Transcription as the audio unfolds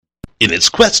In its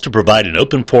quest to provide an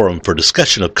open forum for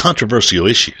discussion of controversial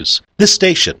issues, this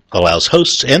station allows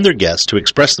hosts and their guests to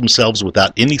express themselves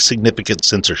without any significant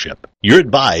censorship. You're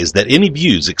advised that any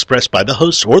views expressed by the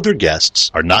hosts or their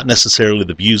guests are not necessarily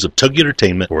the views of Togi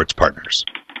Entertainment or its partners.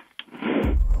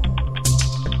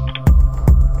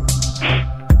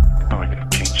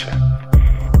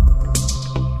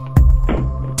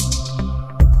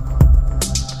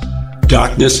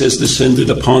 Darkness has descended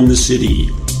upon the city,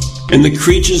 and the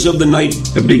creatures of the night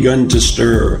have begun to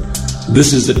stir.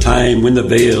 This is the time when the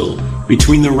veil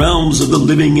between the realms of the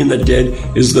living and the dead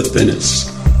is the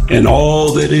thinnest, and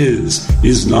all that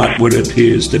is not what it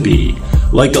appears to be.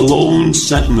 Like a lone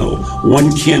sentinel,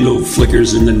 one candle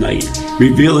flickers in the night,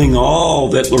 revealing all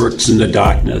that lurks in the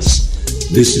darkness.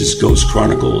 This is Ghost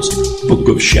Chronicles, Book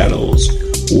of Shadows.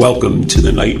 Welcome to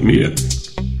the nightmare.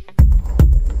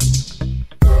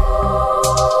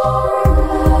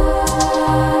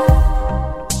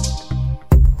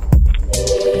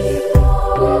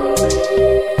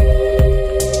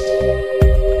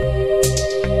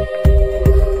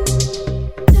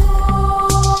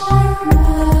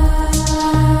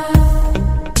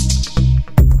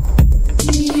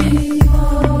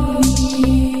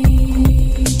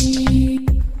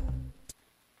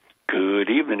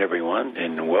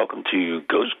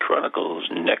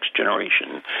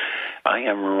 I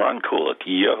am Ron Kolick,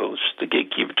 your host, the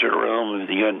gatekeeper to the realm of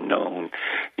the unknown,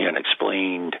 the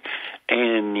unexplained,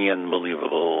 and the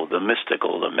unbelievable, the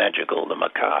mystical, the magical, the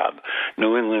macabre,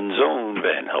 New England's own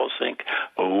Van Helsing.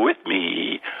 With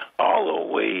me, all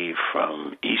the way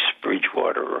from East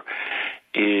Bridgewater,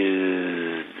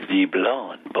 is the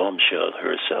blonde bombshell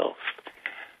herself,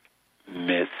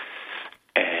 Miss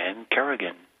Ann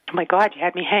Kerrigan. Oh, my God, you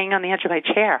had me hanging on the edge of my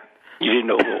chair. You didn't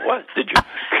know who it was, did you?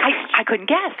 I couldn't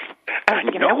guess. I was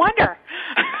beginning to wonder.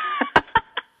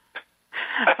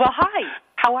 Well, hi.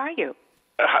 How are you?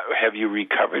 Have you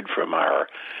recovered from our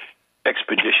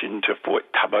expedition to Fort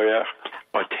Tabor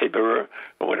or Tabor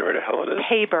or whatever the hell it is?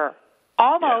 Tabor.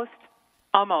 Almost. Yeah.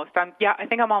 Almost. I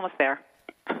think I'm almost there.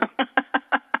 That's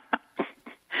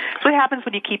what happens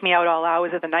when you keep me out all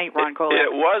hours of the night, Ron Kolick.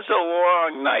 It was a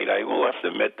long night. I will have to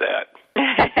admit that.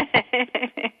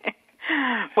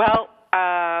 Well,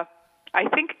 I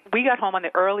think we got home on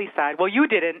the early side. Well, you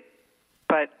didn't,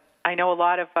 but I know a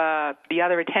lot of the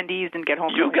other attendees didn't get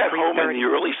home. You got home on the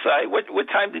early side? What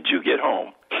time did you get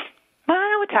home?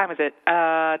 What time was it?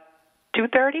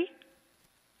 2:30?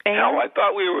 Hell, I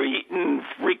thought we were eating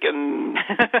freaking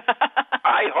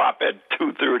IHOP at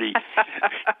 2:30.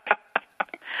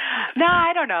 No,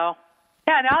 I don't know.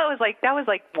 Yeah, no, that was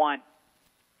like 1.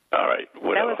 All right,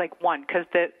 whatever. That was like 1 because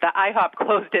the IHOP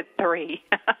closed at 3.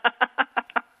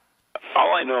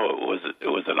 All I know it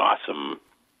was an awesome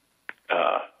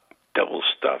double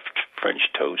stuffed French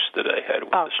toast that I had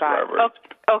with the strawberries.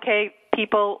 Oh, okay,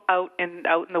 people out in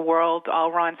the world,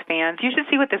 all Ron's fans, you should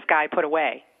see what this guy put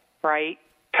away, right?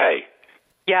 Hey.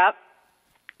 Yep.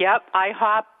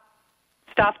 IHOP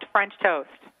stuffed French toast.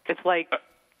 It's like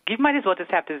you might as well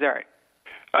just have dessert.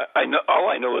 I know. All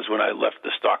I know is when I left,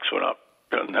 the stocks went up.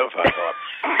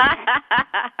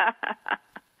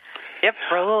 Yep,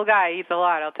 for a little guy, he eats a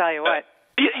lot, I'll tell you what.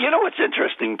 You know what's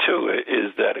interesting, too,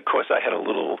 is that, of course, I had a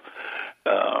little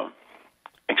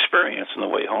experience on the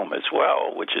way home as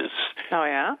well, which is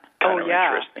kind of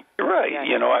interesting. Right. Yeah.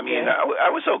 You know, I mean, I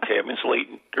was okay. I mean, it's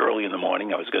early in the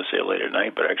morning. I was going to say late at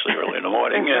night, but actually early in the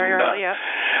morning. Very early, yeah.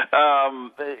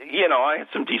 You know, I had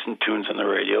some decent tunes on the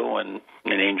radio and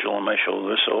an angel on my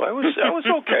shoulder, so I was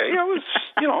okay. I was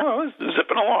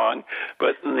zipping along.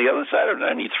 But on the other side of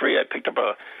 93, I picked up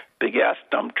a big-ass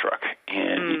dump truck,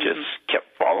 and he just kept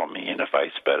following me. And if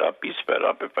I sped up, he sped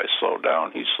up. If I slowed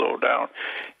down, he slowed down.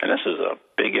 And this is a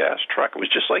big-ass truck. It was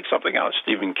just like something out of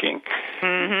Stephen King.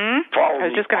 Mm-hmm. Followed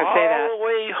I was just going to say that.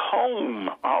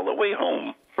 All the way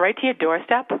home. Right to your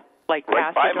doorstep? Like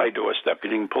right by my doorstep.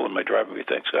 You didn't pull in my driveway,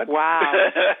 thanks God. Wow.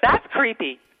 That's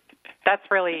creepy. That's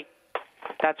really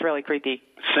creepy.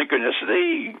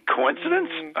 Synchronicity?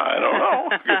 Coincidence? I don't know.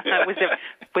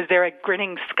 Was there a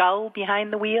grinning skull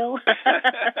behind the wheel?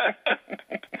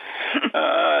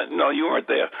 No, you weren't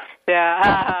there.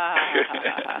 Yeah.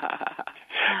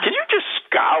 Can you just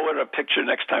scowl at a picture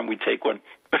next time we take one?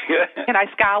 Can I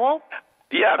scowl?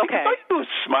 Yeah, because all you do is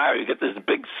smile. You get this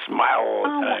big smile all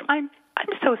the time.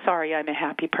 I'm so sorry I'm a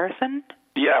happy person.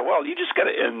 Yeah, well, you just got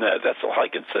to end that. That's all I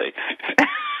can say.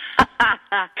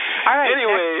 All right.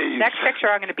 Anyways. Next picture,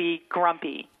 I'm going to be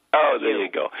grumpy. Oh, there you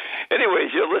go.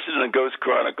 Anyways, you're listening to Ghost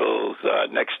Chronicles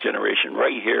Next Generation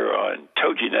right here on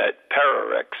TogiNet,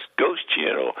 Pararex, Ghost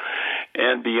Channel,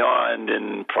 and beyond,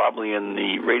 and probably in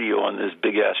the radio on this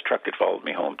big-ass truck that followed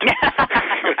me home, too.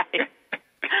 Right.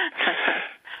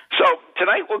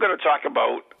 we're going to talk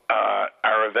about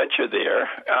our adventure there.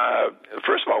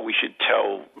 First of all, we should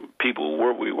tell people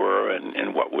where we were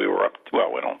and what we were up to.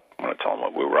 Well, we don't want to tell them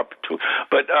what we were up to,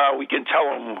 but we can tell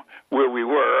them where we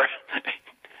were,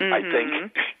 I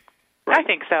think. Right? I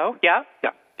think so, yeah.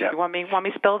 You want me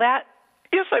to spill that?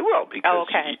 Yes, I will, because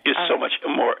okay. You're so much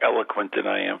more eloquent than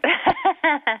I am.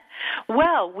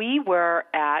 Well, we were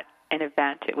at an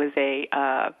event. It was a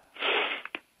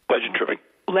Legend Tripping.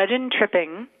 Legend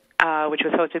Tripping, which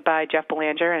was hosted by Jeff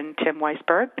Belanger and Tim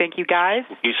Weisberg. Thank you, guys.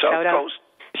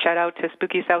 Shout out to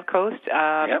Spooky South Coast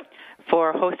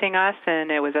for hosting us,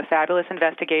 and it was a fabulous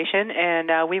investigation.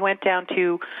 And we went down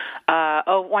to,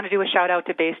 want to do a shout out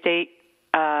to Bay State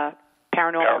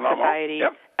Paranormal Society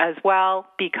as well,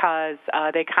 because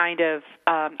they kind of,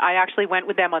 I actually went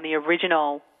with them on the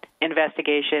original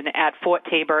investigation at Fort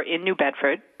Taber in New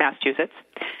Bedford, Massachusetts.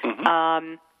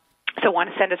 Mm-hmm. So I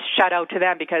want to send a shout out to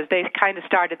them because they kind of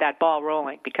started that ball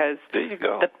rolling, because there you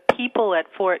go. The people at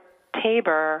Fort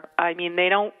Taber, I mean, they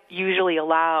don't usually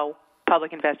allow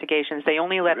public investigations. They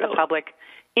only let the public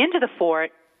into the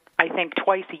fort, I think,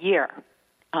 twice a year,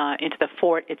 into the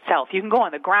fort itself. You can go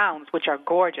on the grounds, which are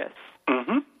gorgeous.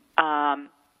 Mm-hmm.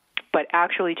 But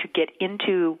actually to get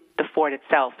into the fort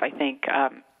itself, I think,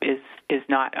 is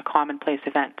not a commonplace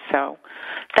event. So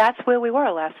that's where we were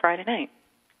last Friday night.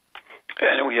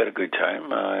 And we had a good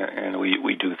time, and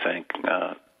we do thank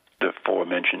the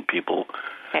aforementioned people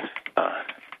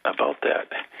about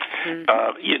that.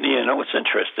 Mm-hmm. You know, what's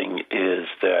interesting is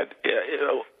that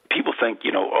people think,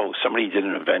 somebody did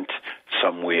an event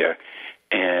somewhere,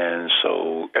 and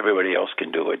so everybody else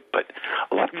can do it. But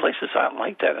a lot of places aren't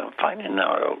like that. I'm finding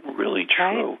out really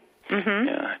true. Right. Mm-hmm.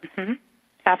 Yeah. Mm-hmm.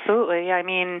 Absolutely. I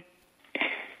mean,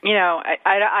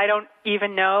 I don't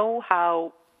even know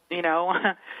how,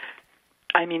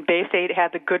 I mean, Bay State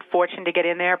had the good fortune to get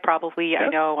in there. Probably, I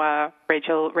know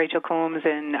Rachel Coombs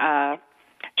and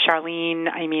Charlene.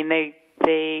 I mean,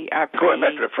 they are pretty... Who I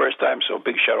met for the first time, so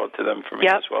big shout out to them for me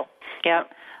as well.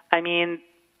 Yep. I mean,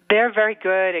 they're very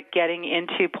good at getting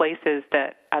into places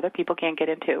that other people can't get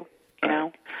into, you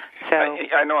know? So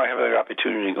I know I have the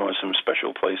opportunity to go in some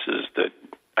special places that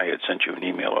I had sent you an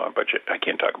email on, but I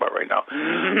can't talk about right now.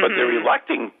 But they're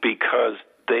reluctant because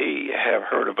they have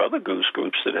heard of other ghost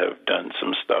groups that have done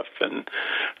some stuff, and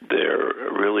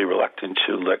they're really reluctant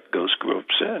to let ghost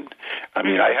groups in. I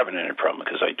mean, I haven't any problem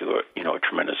because I do a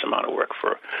tremendous amount of work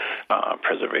for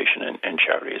preservation and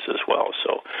charities as well.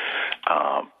 So,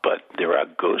 but there are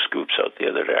ghost groups out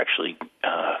there that are actually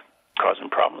causing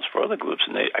problems for other groups,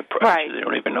 and I promise you, they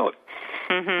don't even know it.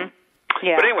 Mm-hmm.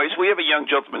 Yeah. But anyways, we have a young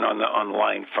gentleman on the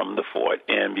line from the fort,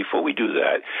 and before we do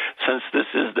that, since this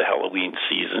is the Halloween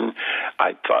season,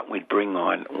 I thought we'd bring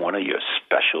on one of your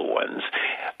special ones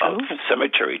of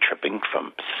cemetery tripping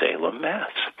from Salem,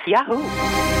 Mass. Yahoo!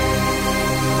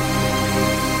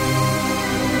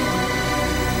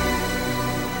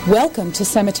 Welcome to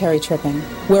Cemetery Tripping,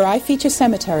 where I feature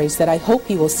cemeteries that I hope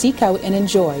you will seek out and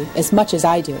enjoy as much as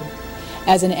I do.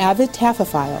 As an avid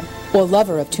taphophile, or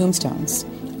lover of tombstones,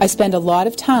 I spend a lot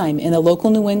of time in the local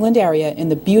New England area in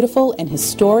the beautiful and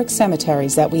historic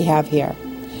cemeteries that we have here.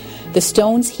 The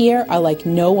stones here are like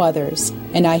no others,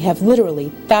 and I have literally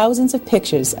thousands of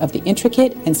pictures of the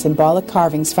intricate and symbolic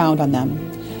carvings found on them.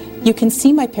 You can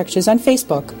see my pictures on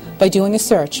Facebook by doing a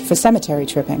search for Cemetery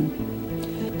Tripping.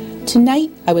 Tonight,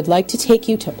 I would like to take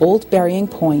you to Old Burying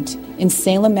Point in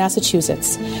Salem,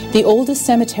 Massachusetts, the oldest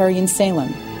cemetery in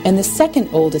Salem, and the second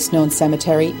oldest known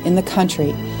cemetery in the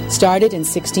country, started in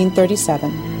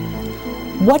 1637.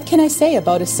 What can I say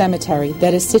about a cemetery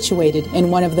that is situated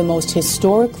in one of the most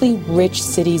historically rich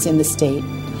cities in the state?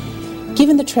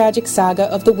 Given the tragic saga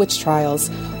of the witch trials,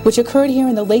 which occurred here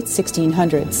in the late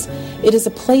 1600s, it is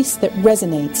a place that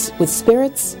resonates with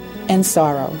spirits and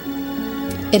sorrow.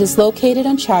 It is located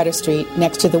on Charter Street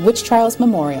next to the Witch Trials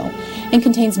Memorial and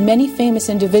contains many famous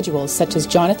individuals such as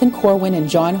Jonathan Corwin and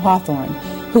John Hawthorne,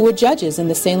 who were judges in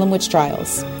the Salem witch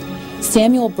trials,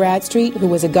 Samuel Bradstreet, who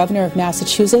was a governor of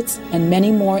Massachusetts, and many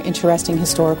more interesting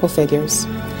historical figures.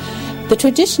 The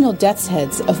traditional death's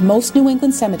heads of most New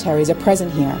England cemeteries are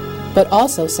present here, but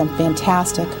also some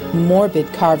fantastic,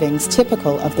 morbid carvings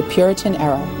typical of the Puritan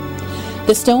era.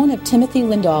 The stone of Timothy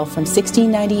Lindahl from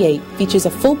 1698 features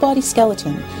a full-body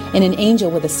skeleton and an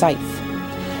angel with a scythe.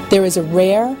 There is a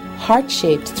rare,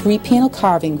 heart-shaped 3-panel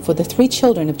carving for the 3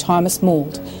 children of Thomas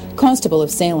Mould, Constable of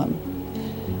Salem.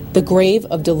 The grave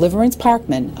of Deliverance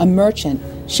Parkman, a merchant,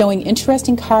 showing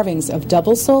interesting carvings of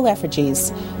double soul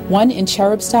effigies, one in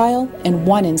cherub style and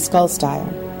one in skull style,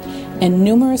 and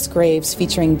numerous graves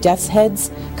featuring death's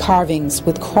heads, carvings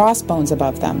with crossbones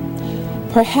above them.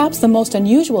 Perhaps the most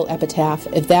unusual epitaph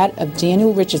is that of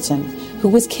Daniel Richardson, who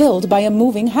was killed by a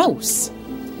moving house.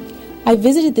 I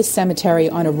visited this cemetery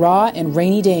on a raw and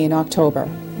rainy day in October,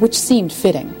 which seemed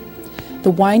fitting.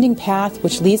 The winding path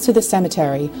which leads to the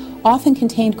cemetery often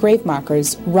contained grave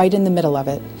markers right in the middle of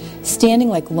it, standing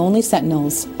like lonely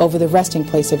sentinels over the resting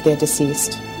place of their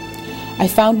deceased. I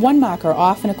found one marker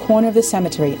off in a corner of the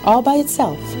cemetery all by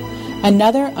itself,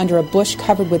 another under a bush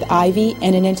covered with ivy,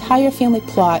 and an entire family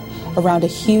plot around a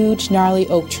huge, gnarly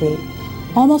oak tree,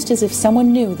 almost as if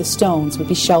someone knew the stones would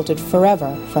be sheltered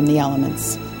forever from the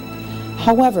elements.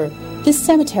 However, this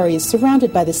cemetery is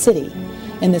surrounded by the city,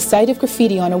 and the sight of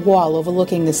graffiti on a wall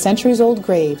overlooking the centuries-old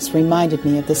graves reminded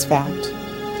me of this fact.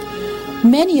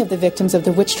 Many of the victims of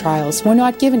the witch trials were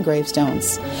not given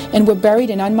gravestones and were buried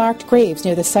in unmarked graves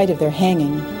near the site of their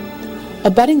hanging.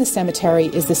 Abutting the cemetery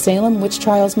is the Salem Witch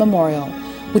Trials Memorial,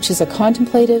 which is a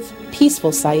contemplative,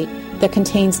 peaceful site that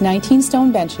contains 19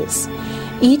 stone benches,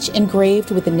 each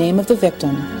engraved with the name of the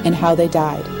victim and how they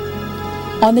died.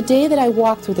 On the day that I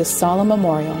walked through this solemn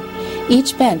memorial,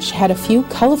 each bench had a few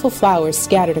colorful flowers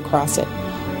scattered across it,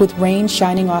 with rain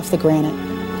shining off the granite.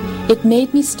 It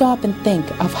made me stop and think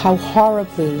of how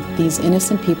horribly these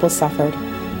innocent people suffered.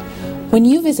 When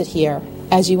you visit here,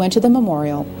 as you enter the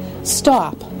memorial,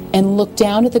 stop and look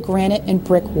down at the granite and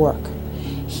brick work.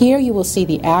 Here you will see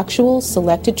the actual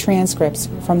selected transcripts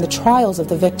from the trials of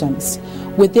the victims,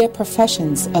 with their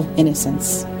professions of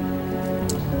innocence.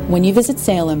 When you visit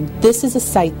Salem, this is a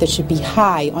site that should be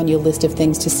high on your list of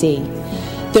things to see.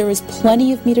 There is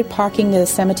plenty of metered parking near the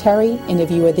cemetery, and if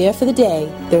you are there for the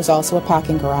day, there's also a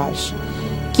parking garage.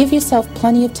 Give yourself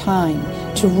plenty of time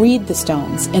to read the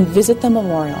stones and visit the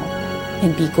memorial,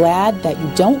 and be glad that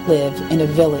you don't live in a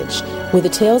village where the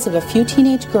tales of a few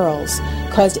teenage girls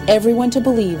caused everyone to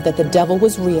believe that the devil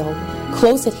was real,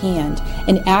 close at hand,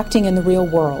 and acting in the real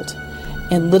world,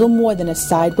 and little more than a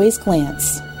sideways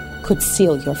glance could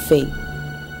seal your fate.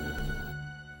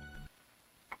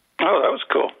 Oh, that was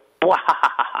cool.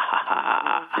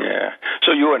 Yeah.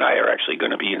 So you and I are actually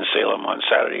going to be in Salem on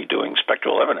Saturday doing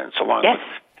spectral evidence along with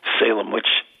Salem Witch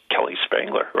Kelly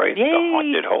Spangler, right? Yay. The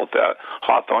haunted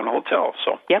Hawthorne Hotel.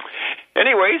 So,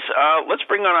 anyways, let's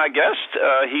bring on our guest.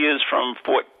 He is from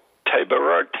Fort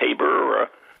Tabor.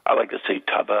 I like to say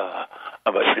Taba,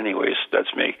 but anyways,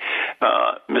 that's me.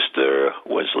 Mr.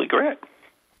 Wesley Grant.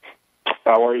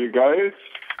 How are you guys?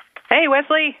 Hey,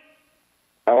 Wesley.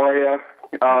 How are you?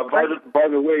 By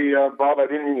the way, Bob, I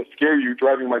didn't mean to scare you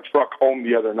driving my truck home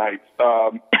the other night.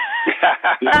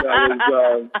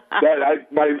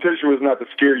 My intention was not to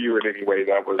scare you in any way.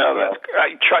 That was. No,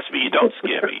 trust me, you don't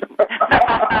scare me.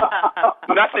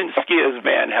 Nothing scares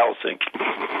Van Helsing.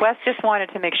 Wes just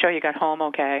wanted to make sure you got home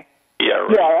okay. Yeah,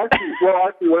 right. Yeah,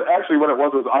 actually, what it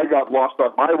was I got lost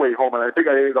on my way home, and I think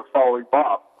I ended up following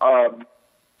Bob.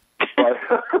 But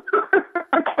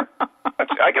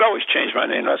I can always change my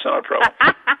name. That's not a problem.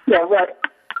 Yeah, right.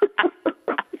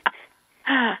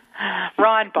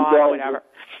 Ron, Bob, whatever.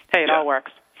 Hey, it all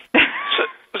works.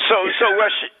 So,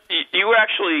 Wes, you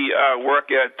actually work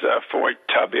at Fort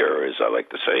Tabor, as I like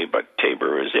to say, but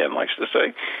Tabor, as Ann likes to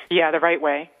say. Yeah, the right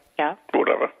way. Yeah.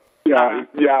 Whatever. Yeah.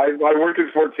 I work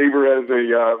at Fort Tabor as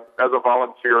a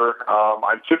volunteer.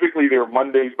 I'm typically there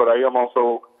Mondays, but I am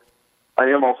also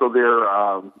there,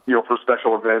 for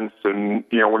special events, and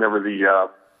whenever the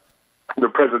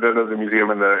president of the museum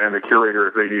and the curator,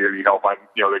 if they need any help,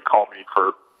 they call me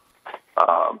for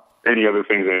any other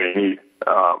things that they need.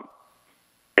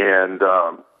 And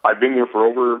I've been there for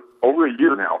over a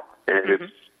year now, and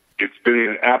it's been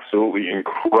an absolutely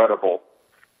incredible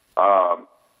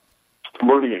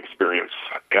learning experience.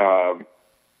 The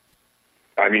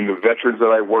veterans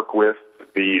that I work with,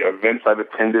 the events I've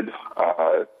attended.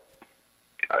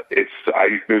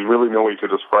 There's really no way to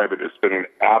describe it. It's been an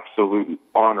absolute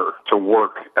honor to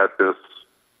work at this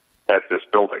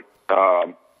building.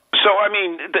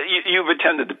 You've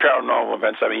attended the paranormal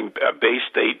events. Bay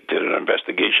State did an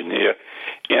investigation here,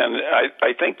 and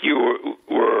I think you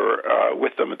were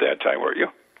with them at that time, weren't you?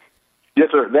 Yes,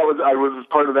 sir. I was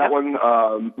part of that one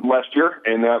last year,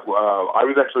 and that I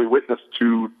was actually witness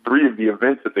to 3 of the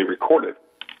events that they recorded.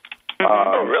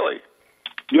 Oh, really?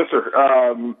 Yes, sir.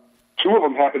 2 of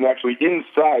them happened actually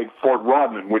inside Fort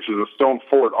Rodman, which is a stone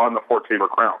fort on the Fort Tabor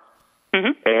grounds.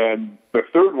 And the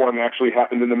 3rd one actually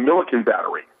happened in the Milliken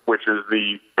Battery, which is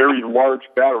the very large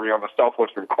battery on the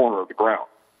southwestern corner of the ground.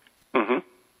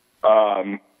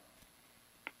 I'm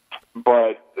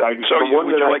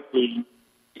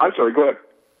sorry, go ahead.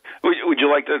 Would you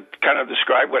like to kind of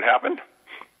describe what happened?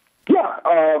 Yeah.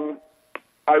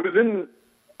 I was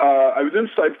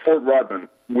inside Fort Rodman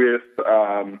with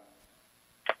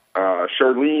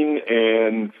Charlene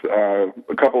and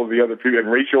a couple of the other people,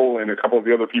 and Rachel and a couple of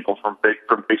the other people from Bay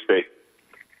State.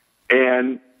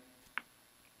 And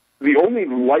the only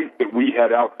light that we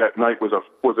had out that night was a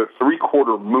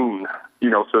 3/4 moon,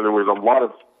 so there was a lot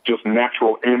of just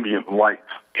natural ambient light.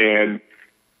 And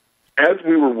as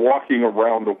we were walking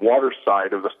around the water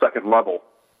side of the second level,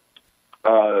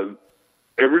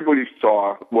 everybody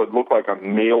saw what looked like a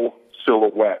male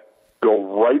silhouette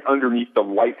go right underneath the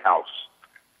lighthouse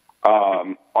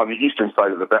on the eastern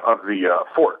side of the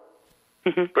fort.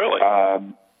 Really?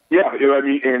 Yeah.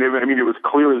 It was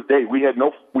clear as day. We had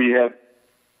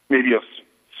maybe a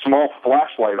small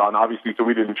flashlight on, obviously, so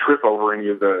we didn't trip over any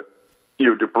of the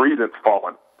debris that's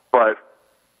fallen. But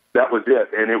that was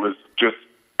it, and it was just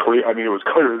clear. I mean, it was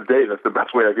clear as day. That's the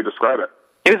best way I could describe it.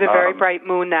 It was a very bright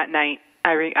moon that night.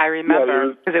 I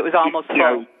remember because it was almost full.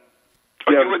 Yeah,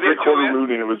 it was 3/4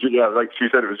 moon, and it was like she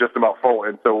said, it was just about full,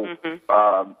 and so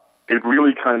it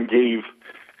really kind of gave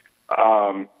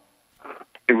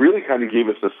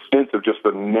us a sense of just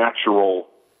the natural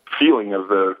feeling of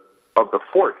the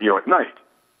fort, at night.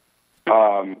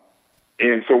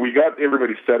 And so we got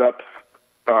everybody set up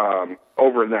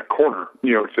over in that corner,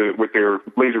 with their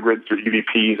laser grids, their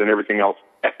EVPs, and everything else.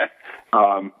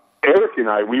 Eric and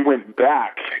I, we went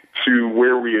back to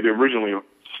where we had originally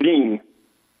seen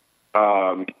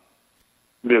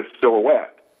this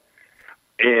silhouette,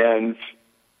 and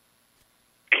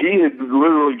he had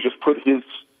literally just put his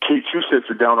K2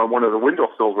 sensor down on one of the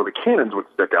windowsills where the cannons would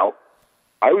stick out.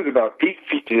 I was about 8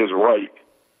 feet to his right.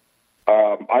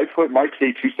 I put my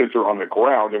K2 sensor on the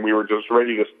ground, and we were just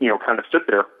ready to, kind of sit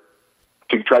there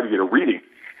to try to get a reading.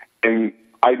 And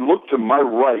I looked to my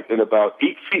right, and about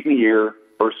 8 feet in the air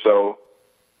or so,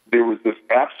 there was this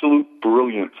absolute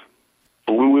brilliant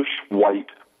bluish-white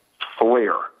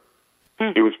flare.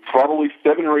 It was probably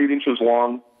 7 or 8 inches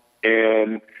long,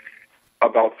 and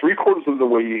about 3/4 of the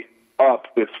way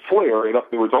up this flare,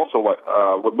 there was also what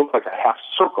looked like a half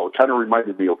circle. It kind of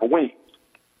reminded me of a wing.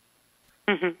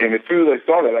 And as soon as I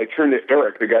saw that, I turned to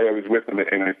Eric, the guy I was with, and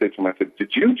I said to him,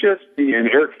 did you just see, and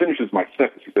Eric finishes my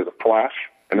sentence, he says, a flash?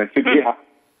 And I said, yeah.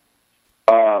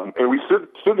 And we stood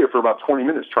there for about 20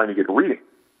 minutes trying to get a reading.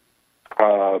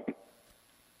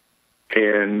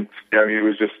 And, it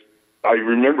was just, I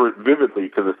remember it vividly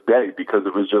to this day because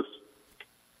it was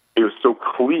so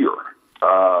clear.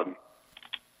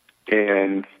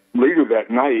 And later that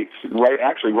night,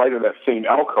 right in that same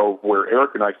alcove where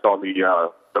Eric and I saw the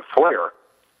flare,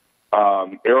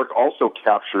 Eric also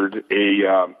captured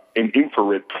an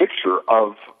infrared picture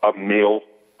of a male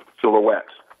silhouette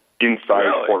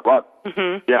inside Fort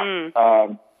Rodman. Yeah.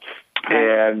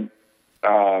 And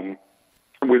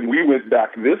when we went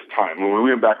back this time, when we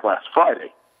went back last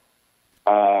Friday,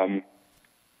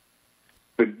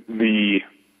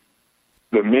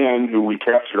 the man who we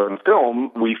captured on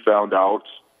film, we found out,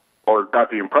 or got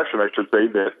the impression, I should say,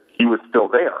 that he was still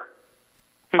there.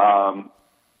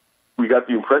 We got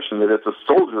the impression that it's a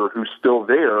soldier who's still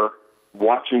there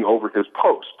watching over his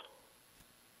post.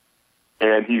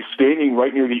 And he's standing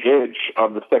right near the edge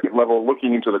of the second level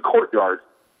looking into the courtyard,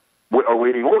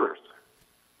 awaiting orders.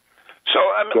 So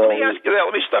let me ask you that.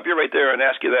 Let me stop you right there and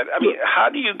ask you that. I mean, how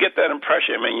do you get that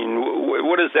impression? I mean,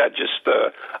 what is that? Just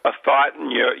a thought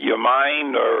in your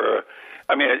mind, or?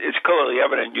 I mean, it's clearly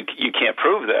evident you can't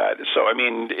prove that. So, I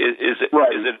mean, is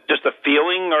it just a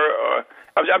feeling, or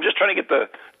I'm just trying to get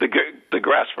the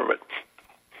grasp of it.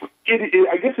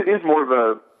 I guess it is more of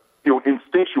a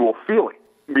instinctual feeling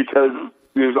because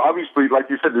there's obviously, like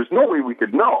you said, there's no way we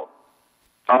could know.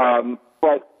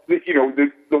 But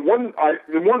the one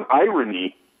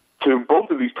irony to both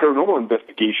of these paranormal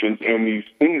investigations and these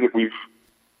things that we've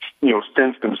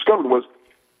since discovered was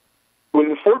when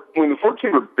the Fort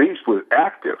Taber base was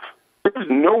active, there was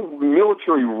no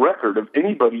military record of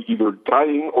anybody either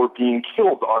dying or being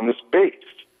killed on this base.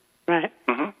 Right.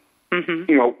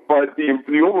 But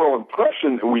the overall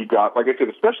impression that we got, like I said,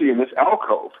 especially in this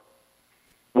alcove,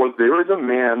 was there is a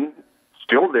man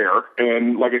still there,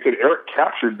 and like I said, Eric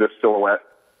captured this silhouette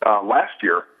last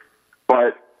year,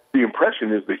 but the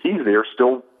impression is that he's there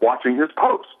still watching his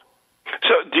post.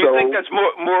 So do you think that's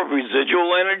more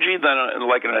residual energy than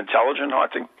like an intelligent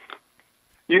haunting?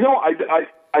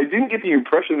 I didn't get the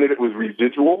impression that it was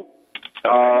residual,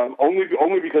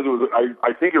 only because it was.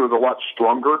 I think it was a lot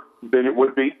stronger than it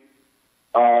would be.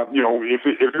 If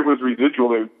it was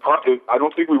residual, I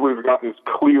don't think we would have gotten as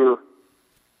clear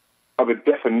of a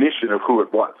definition of who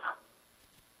it was.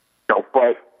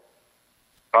 But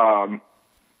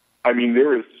I mean,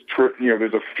 there's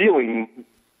a feeling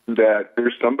that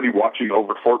there's somebody watching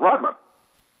over Fort Rodman.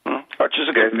 Which is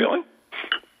a good feeling.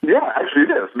 Yeah, actually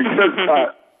it is.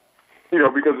 Because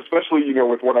because especially,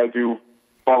 with what I do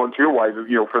volunteer-wise,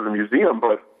 for the museum,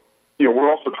 but,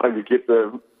 we're also trying to get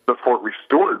the fort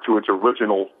restored to its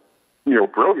original,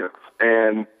 brilliance.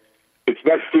 And it's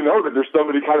nice to know that there's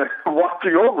somebody kind of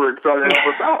watching over it trying to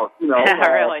help us out,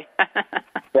 Really?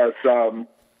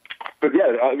 But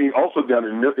yeah, I mean, also down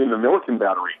in the Milliken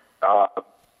Battery,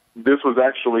 this was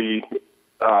actually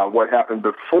what happened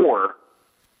before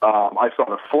I saw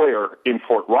the flare in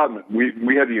Fort Rodman.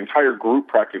 We had the entire group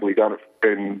practically down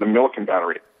in the Milliken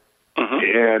Battery,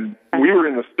 and we were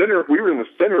in the center. We were in the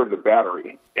center of the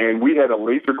battery, and we had a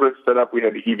laser grid set up. We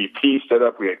had the EVP set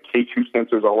up. We had K2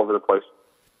 sensors all over the place.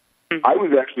 I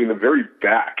was actually in the very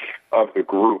back of the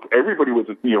group. Everybody was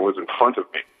in front of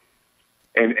me,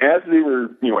 and as they were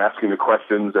asking the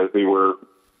questions, as we were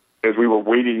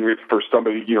waiting for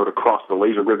somebody to cross the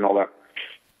laser grid and all that,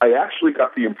 I actually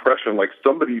got the impression like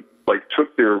somebody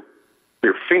took their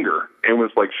finger and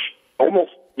was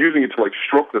almost using it to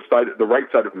stroke the right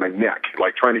side of my neck,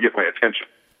 trying to get my attention.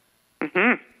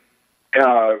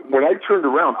 When I turned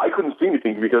around, I couldn't see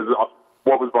anything because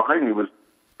what was behind me was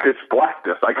pitch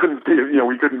blackness. I couldn't see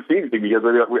we couldn't see anything because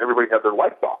everybody had their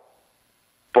lights off.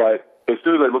 But as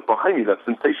soon as I looked behind me, that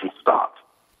sensation stopped.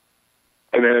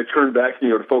 And then I turned back,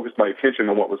 to focus my attention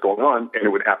on what was going on, and it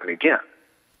would happen again.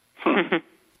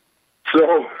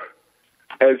 So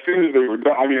as soon as they were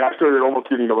done, I started almost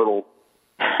getting a little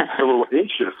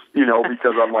anxious,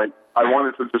 because I'm like, I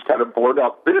wanted to just kind of blurt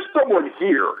out, "There's someone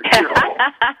here."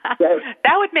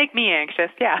 That would make me anxious.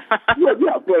 Yeah. But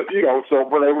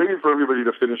but I waited for everybody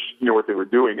to finish, what they were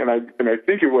doing, and I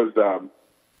think it was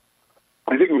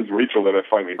Rachel that I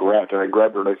finally grabbed, and I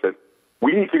grabbed her and I said,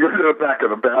 "We need to go to the back of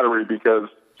the battery because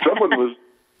someone was,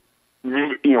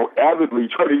 avidly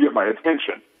trying to get my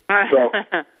attention." So,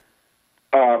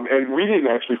 and we didn't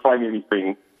actually find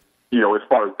anything, as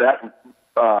far as that,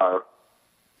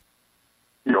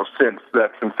 since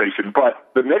that sensation. But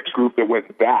the next group that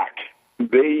went back,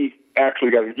 they actually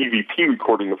got an EVP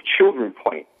recording of children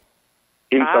playing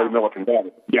inside Milliken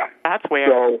Battery. Yeah. That's weird.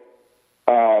 So,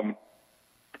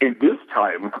 in this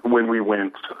time when we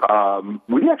went,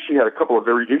 we actually had a couple of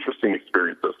very interesting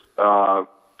experiences.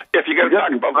 If you're going to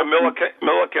talk about the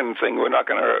Milliken thing, we'll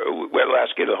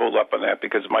ask you to hold up on that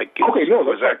because Mike. Mike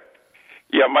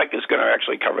is going to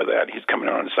actually cover that. He's coming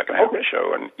on the second half of the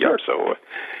show, and so.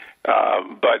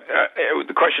 But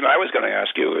the question I was going to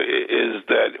ask you is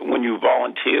that when you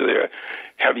volunteer there,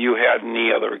 have you had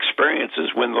any other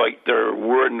experiences when there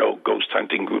were no ghost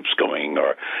hunting groups going,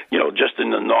 or just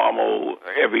in the normal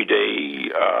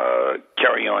everyday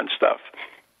carry on stuff?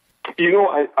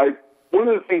 I one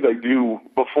of the things I do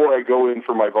before I go in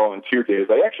for my volunteer day is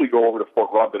I actually go over to Fort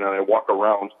Rodman and I walk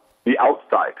around the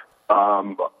outside,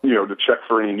 to check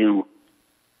for any new,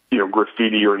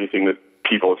 graffiti or anything that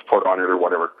people have put on it or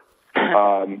whatever.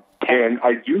 And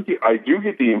I do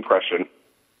get the impression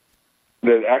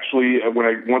that actually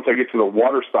once I get to the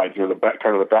water side, the back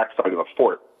side of the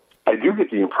fort, I do get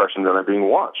the impression that I'm being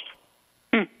watched.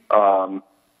 And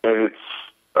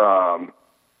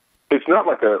it's not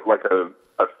like a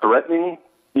threatening,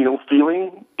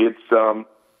 feeling. It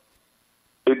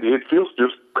feels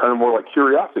just kind of more like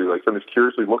curiosity, like somebody's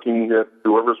curiously looking at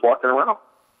whoever's walking around.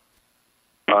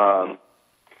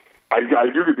 I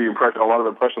do get the impression, a lot of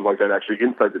impressions like that actually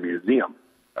inside the museum.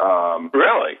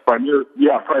 Really?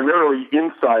 Primarily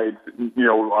inside,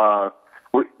 the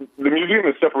museum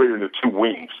is separated into two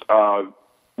wings.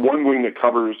 One wing that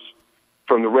covers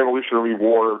from the Revolutionary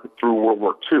War through World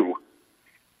War II,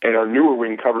 and our newer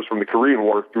wing covers from the Korean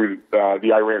War through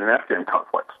the Iran and Afghan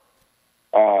conflict.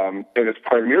 And it's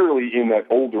primarily in that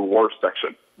older war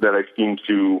section that I seem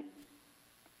to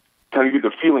kind of get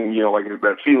the feeling,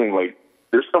 that feeling like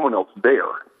there's someone else there,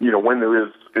 when there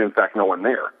is, in fact, no one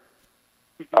there.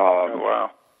 Oh, wow.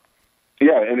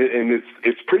 Yeah, and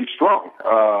it's pretty strong.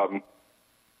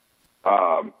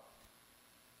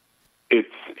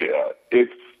 It's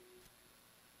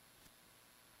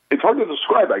hard to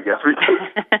describe, I guess, because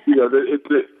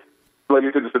like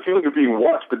I said, it's the feeling of being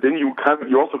watched. But then you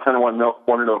also kind of want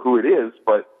to know who it is.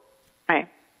 But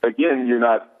again, you're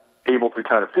not able to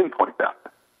kind of pinpoint that.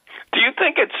 Do you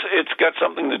think it's got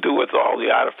something to do with all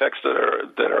the artifacts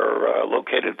that are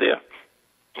located there?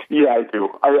 Yeah, I do.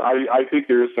 I think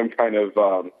there is some kind of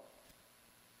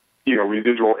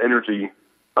residual energy,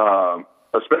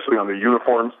 especially on the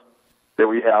uniforms that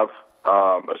we have,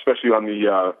 especially on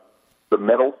the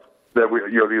medals that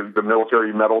the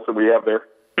military medals that we have there.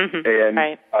 Mm-hmm. And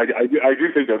I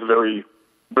do think that's very,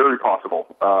 very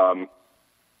possible.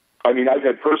 I've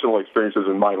had personal experiences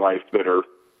in my life that are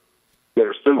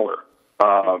similar,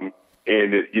 and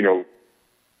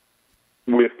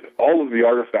with all of the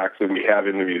artifacts that we have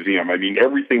in the museum, I mean,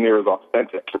 everything there is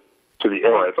authentic to the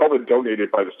era. It's all been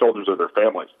donated by the soldiers or their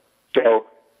families. So,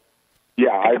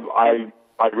 yeah, I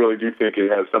really do think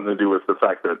it has something to do with the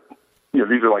fact that,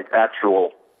 these are like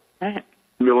actual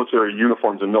military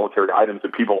uniforms and military items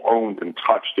that people owned and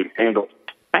touched and handled.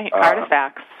 Right,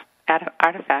 artifacts,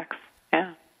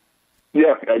 yeah.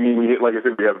 Yeah, I mean, like I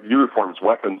said, we have uniforms,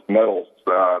 weapons, medals.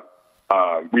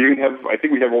 We even have, I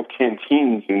think we have old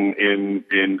canteens and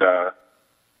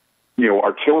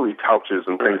artillery pouches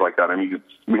and things like that. I mean,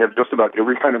 we have just about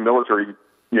every kind of military,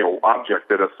 object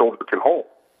that a soldier can hold.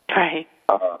 Right.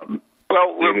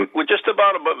 Well, we're just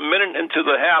about a minute into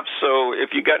the half, so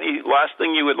if you got any last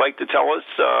thing you would like to tell us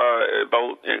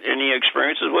about any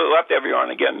experiences, we'll have to have you on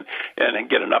again and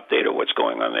get an update of what's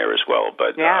going on there as well.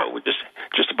 But we're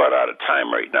just about out of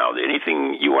time right now.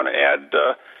 Anything you want to add?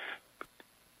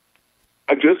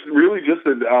 I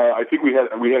think we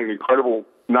had an incredible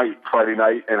night Friday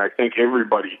night, and I thank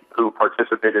everybody who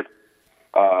participated.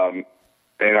 And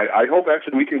I hope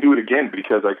actually we can do it again,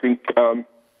 because I think I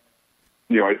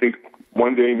think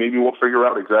one day maybe we'll figure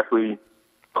out exactly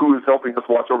who is helping us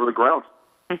watch over the grounds.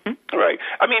 Mm-hmm. Right.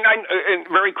 I mean, and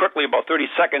very quickly, about 30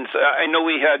 seconds, I know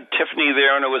we had Tiffany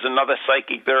there, and there was another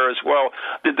psychic there as well.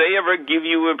 Did they ever give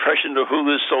you an impression of who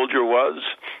this soldier was?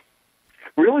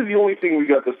 Really, the only thing we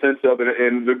got the sense of,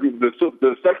 and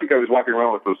the psychic I was walking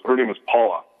around with, her name was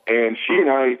Paula, and she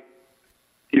and I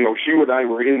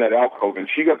were in that alcove, and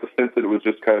she got the sense that it was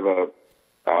just kind of a,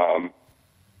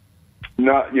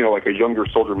 not, like a younger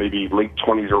soldier, maybe late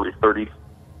 20s, early 30s.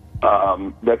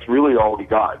 That's really all we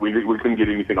got. We couldn't get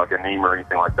anything like a name or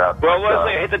anything like that. Well,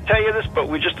 Leslie, I hate to tell you this, but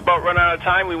we just about run out of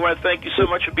time. We want to thank you so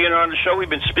much for being on the show. We've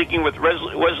been speaking with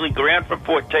Wesley Grant from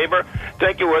Fort Taber.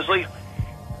 Thank you, Wesley.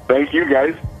 Thank you,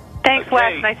 guys. Thanks,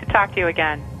 Wes. Nice to talk to you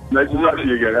again. Nice to talk to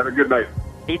you again. Have a good night.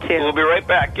 You too. We'll be right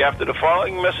back after the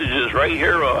following messages right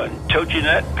here on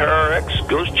TogiNet, PowerX,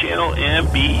 Ghost Channel,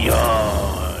 and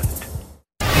beyond.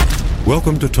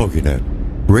 Welcome to TogiNet,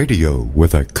 radio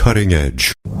with a cutting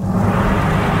edge.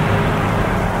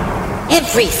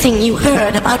 Everything you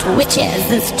heard about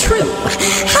witches is true.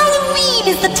 Halloween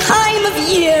is the time of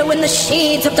year when the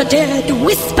shades of the dead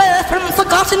whisper from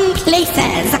forgotten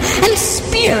places and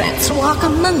spirits walk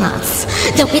among us.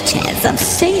 The witches of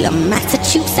Salem,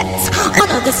 Massachusetts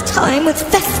honor this time with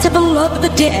Festival of the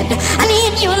Dead, an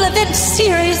annual event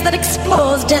series that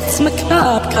explores death's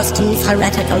macabre customs,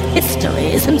 heretical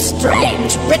histories, and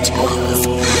strange rituals.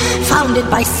 Founded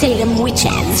by Salem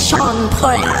witches Sean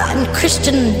Poyer and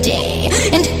Christian Day,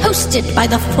 and hosted by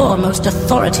the foremost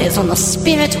authorities on the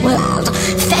spirit world,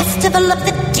 Festival of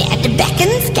the Dead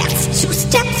beckons guests to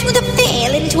step through the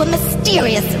veil into a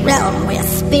mysterious realm where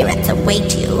spirits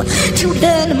await you. To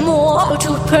learn more or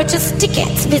to purchase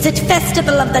tickets, visit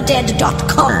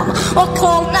festivalofthedead.com or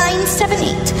call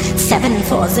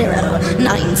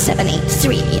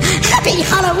 978-740-9783. Happy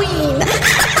Halloween!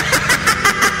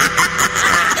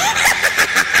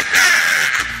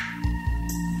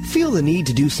 Feel the need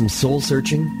to do some soul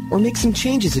searching or make some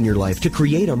changes in your life to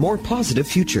create a more positive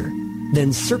future?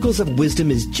 Then Circles of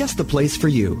Wisdom is just the place for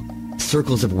you.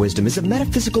 Circles of Wisdom is a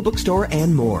metaphysical bookstore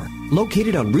and more,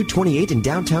 located on Route 28 in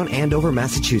downtown Andover,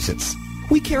 Massachusetts.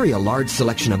 We carry a large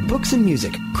selection of books and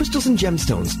music, crystals and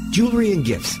gemstones, jewelry and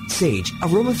gifts, sage,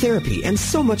 aromatherapy, and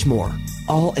so much more,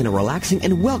 all in a relaxing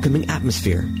and welcoming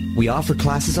atmosphere. We offer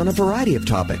classes on a variety of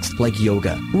topics like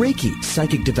yoga, Reiki,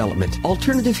 psychic development,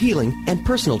 alternative healing, and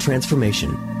personal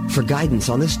transformation. For guidance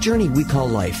on this journey we call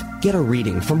life, get a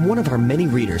reading from one of our many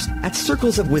readers at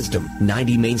Circles of Wisdom,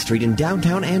 90 Main Street in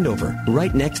downtown Andover,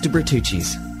 right next to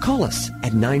Bertucci's. Call us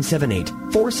at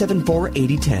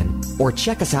 978-474-8010 or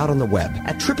check us out on the web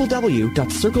at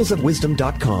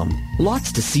www.circlesofwisdom.com.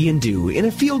 Lots to see and do in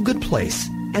a feel-good place,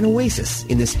 an oasis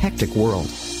in this hectic world.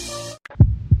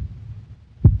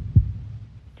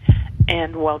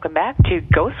 And welcome back to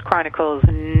Ghost Chronicles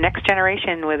Next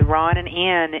Generation with Ron and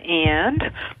Ann.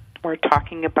 And we're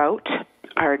talking about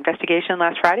our investigation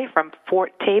last Friday from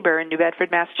Fort Taber in New Bedford,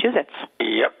 Massachusetts.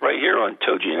 Yep, right here on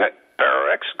TogiNet,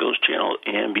 PowerX, Ghost Channel,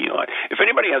 and beyond. If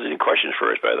anybody has any questions for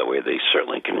us, by the way, they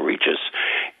certainly can reach us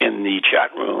in the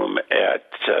chat room at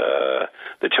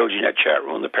the TogiNet chat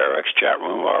room, the PowerX chat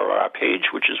room, or our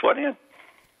page, which is what, Ann?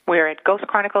 We're at Ghost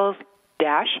Chronicles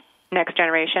Next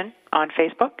Generation on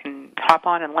Facebook, and hop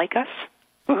on and like us.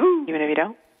 Woohoo! Even if you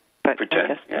don't. But pretend,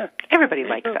 like us. Yeah. Everybody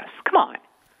likes us. Come on.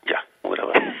 Yeah,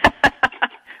 whatever.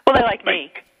 Well, they like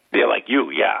me. They like you,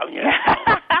 yeah.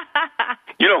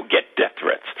 You don't get death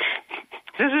threats.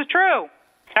 This is true.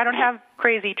 I don't have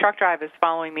crazy truck drivers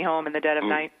following me home in the dead of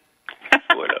night.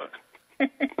 Whatever.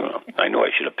 Well, I know I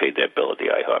should have paid that bill at the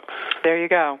IHOP. There you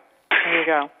go.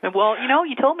 Well,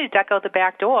 you told me to duck out the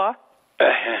back door.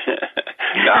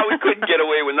 No, we couldn't get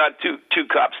away with not two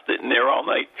cops sitting there all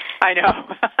night. I know.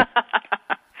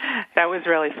 That was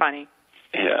really funny.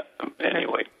 Yeah.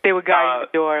 Anyway, they were guarding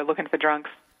the door looking for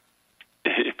drunks.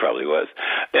 It probably was.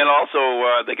 And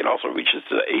also, they can also reach us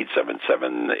at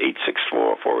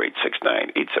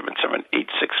 877-864-4869,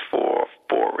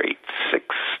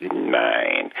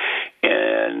 877-864-4869.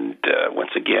 And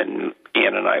once again,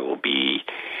 Ann and I will be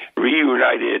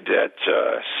reunited at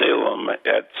Salem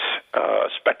at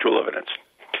Spectral Evidence.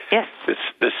 Yes.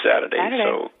 This Saturday.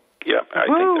 So, yeah, I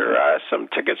think there are some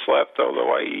tickets left,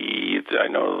 although I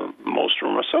know most of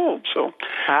them are sold. So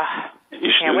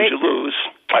you snooze, you lose.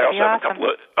 I also have a couple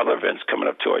of other events coming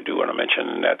up, too. I do want to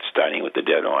mention that's Dining with the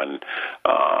Dead on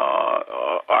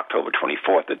October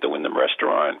 24th at the Wyndham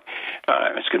Restaurant.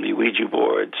 It's going to be Ouija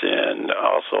boards. And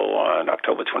also on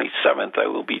October 27th, I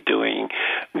will be doing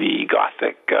the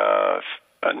Gothic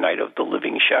Night of the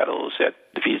Living Shadows at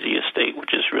the Vesey Estate,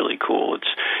 which is really cool.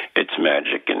 It's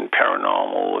magic and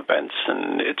paranormal events,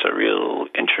 and it's a real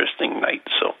interesting night.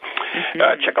 So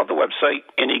check out the website,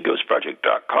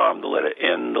 neghostproject.com, the letter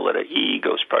N, the letter E,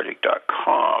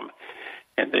 ghostproject.com,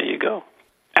 and there you go.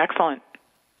 Excellent.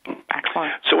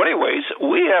 So anyways,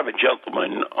 we have a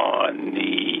gentleman on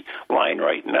the line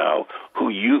right now who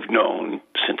you've known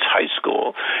since high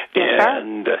school,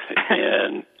 and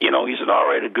he's an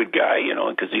alright, a good guy,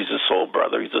 because he's a soul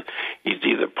brother. He's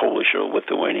either Polish or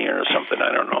Lithuanian or something,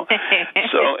 I don't know.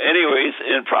 So anyways,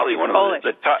 and probably one of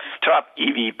the top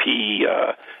EVP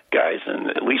guys in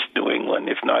at least New England,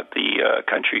 if not the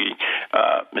country,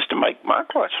 Mr. Mike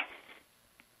Markowitz.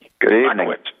 Good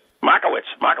evening. Markowitz.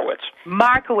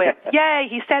 Yay,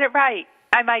 he said it right.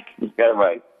 Hi, Mike. You got it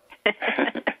right.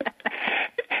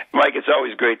 Mike, it's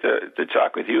always great to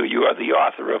talk with you. You are the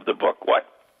author of the book, what?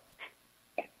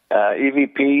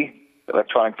 EVP,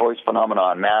 Electronic Voice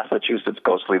Phenomenon, Massachusetts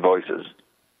Ghostly Voices.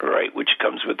 Right, which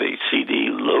comes with a CD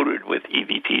loaded with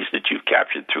EVPs that you've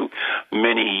captured through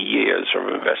many years of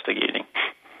investigating.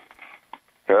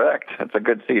 Correct. It's a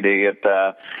good CD. It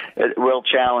will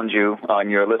challenge you on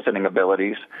your listening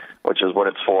abilities, which is what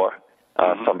it's for.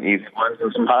 Some easy ones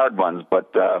and some hard ones,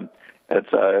 but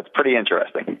it's pretty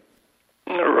interesting.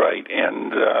 Right,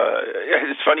 and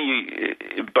it's funny,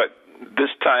 but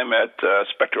this time at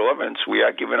Spectral Evidence, we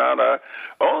are giving out our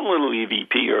own little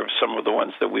EVP of some of the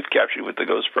ones that we've captured with the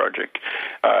Ghost Project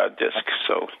disc,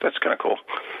 so that's kind of cool.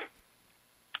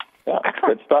 Yeah,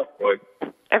 good stuff, boy.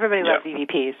 Everybody loves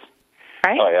EVPs.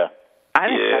 Right? Oh, yeah. I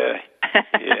think so.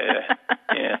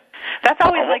 Yeah. That's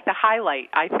always like the highlight,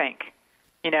 I think.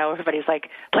 Everybody's like,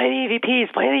 play the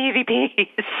EVPs.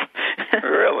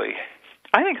 Really?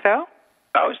 I think so.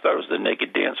 I always thought it was the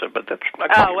Naked Dancer, but that's not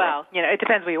Oh, well, it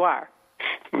depends who you are.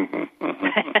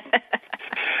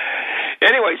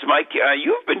 Anyways, Mike,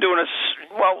 you've been doing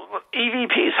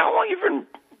EVPs. How long have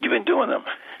you been doing them?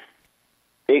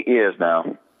 8 years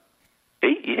now.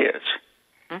 8 years?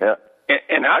 Yeah.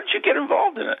 And how did you get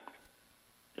involved in it?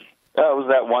 It was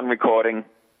that one recording,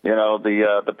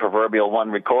 the proverbial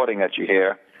one recording that you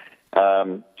hear.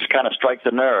 Just kind of strikes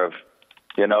a nerve.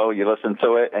 You listen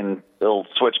to it and the little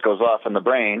switch goes off in the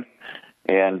brain.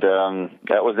 And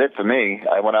that was it for me.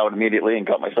 I went out immediately and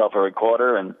got myself a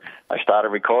recorder, and I started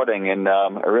recording. And I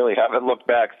really haven't looked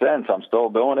back since. I'm still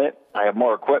doing it. I have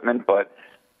more equipment, but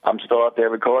I'm still out there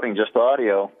recording just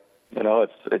audio.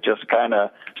 It just kind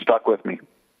of stuck with me.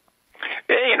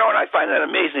 And I find that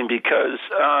amazing because,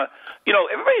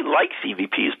 everybody likes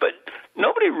EVPs, but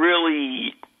nobody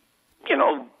really,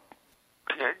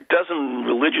 does them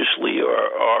religiously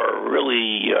or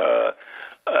really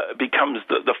becomes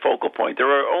the focal point. There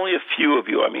are only a few of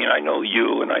you. I mean, I know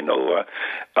you, and I know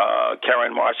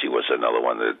Karen Marcy was another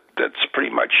one that's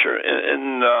pretty much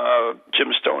in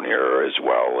Jim Stone era as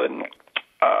well, and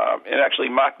actually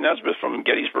Mark Nesbitt from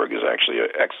Gettysburg is actually an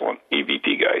excellent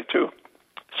EVP guy too.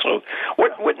 So,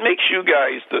 what makes you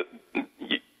guys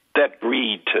that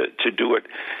breed to do it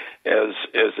as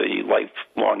a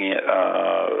lifelong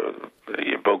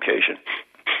vocation?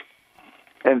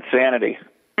 Insanity.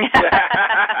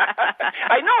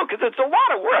 I know, because it's a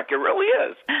lot of work. It really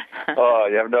is. Oh,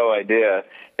 you have no idea.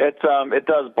 It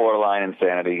does borderline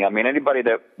insanity. I mean, anybody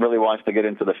that really wants to get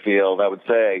into the field, I would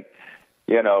say,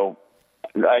 I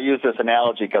use this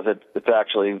analogy because it's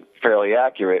actually fairly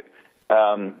accurate.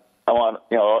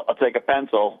 I'll take a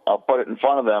pencil, I'll put it in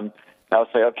front of them, and I'll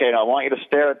say, okay, now I want you to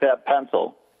stare at that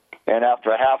pencil, and after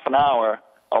a half an hour,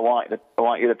 I want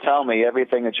you to tell me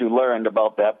everything that you learned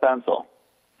about that pencil.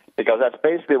 Because that's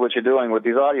basically what you're doing with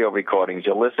these audio recordings.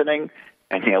 You're listening,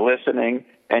 and you're listening,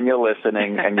 and you're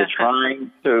listening, and you're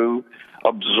trying to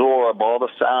absorb all the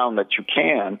sound that you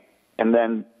can, and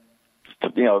then,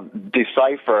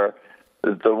 decipher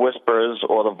the whispers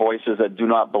or the voices that do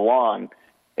not belong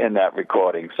in that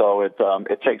recording. So it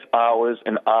takes hours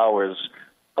and hours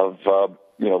of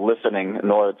listening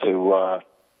in order to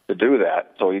do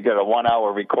that. So you get a 1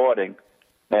 hour recording,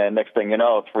 and next thing you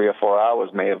know, 3 or 4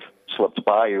 hours may have slipped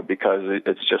by you because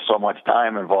it's just so much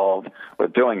time involved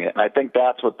with doing it. And I think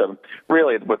that's what the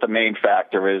main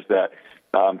factor is, that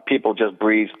people just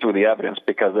breeze through the evidence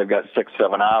because they've got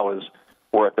 6-7 hours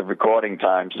worth of recording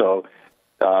time. So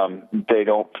they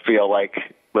don't feel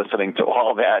like listening to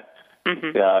all that,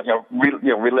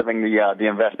 reliving the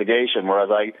investigation. Whereas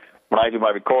when I do my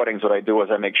recordings, what I do is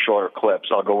I make shorter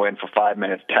clips. I'll go in for 5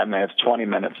 minutes, 10 minutes, 20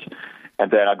 minutes, and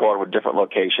then I go to a different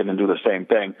location and do the same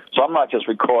thing. So I'm not just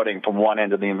recording from one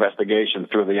end of the investigation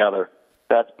through the other.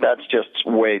 That's just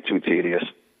way too tedious.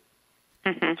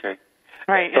 Mm-hmm. Okay.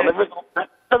 Right. So there's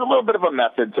a little bit of a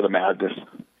method to the madness.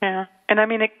 Yeah. And I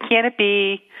mean,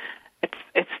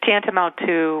 it's tantamount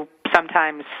to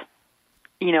sometimes,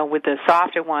 with the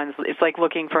softer ones, it's like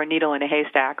looking for a needle in a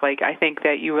haystack. Like, I think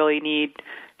that you really need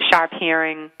sharp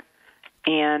hearing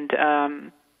and,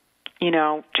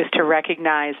 just to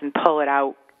recognize and pull it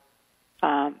out,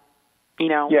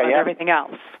 everything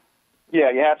else.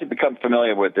 Yeah, you have to become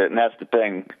familiar with it, and that's the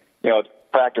thing.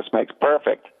 Practice makes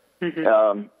perfect.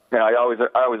 Mm-hmm. I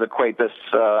always equate this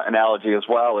analogy as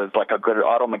well as like a good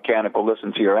auto mechanic will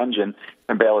listen to your engine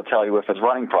and be able to tell you if it's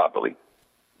running properly.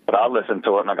 But I'll listen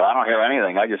to it and I go, I don't hear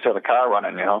anything. I just hear the car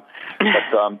running,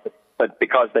 But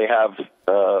because they have,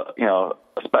 a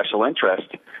special interest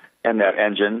in that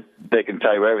engine, they can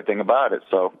tell you everything about it.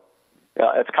 So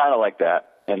it's kind of like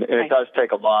that. And it does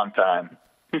take a long time.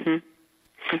 Mm-hmm.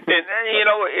 And,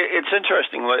 it's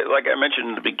interesting, like I mentioned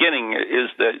in the beginning,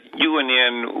 is that you and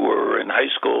Ann were in high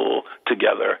school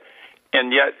together,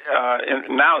 and yet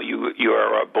and now you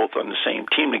are both on the same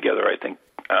team together, I think.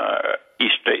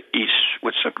 East,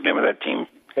 what's the name of that team?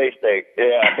 Bay State.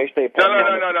 Yeah, Bay State. No,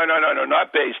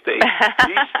 not Bay State.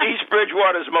 East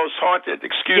Bridgewater's Most Haunted,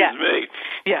 excuse me.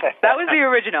 Yeah, that was the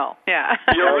original, yeah.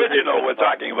 The original we're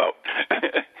talking about.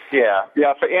 Yeah,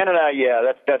 for Ann and I,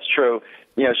 that's true.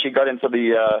 She got into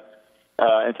the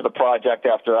project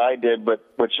after I did,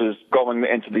 which is going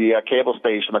into the cable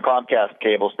station, the Comcast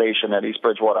cable station at East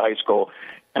Bridgewater High School.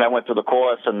 And I went through the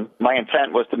course, and my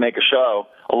intent was to make a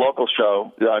local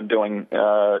show, doing,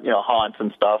 haunts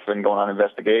and stuff and going on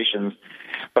investigations.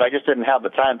 But I just didn't have the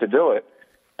time to do it.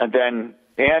 And then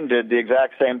Ann did the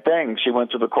exact same thing. She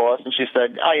went through the course, and she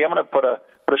said, I'm going to put a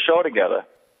show together.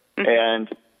 Mm-hmm.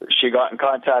 And she got in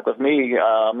contact with me.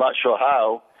 I'm not sure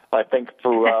how. I think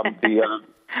through the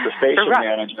station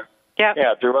manager. Yep.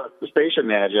 Yeah, through the station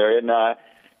manager. And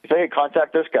he said, hey,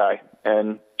 contact this guy.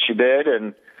 And she did,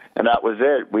 and that was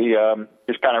it. We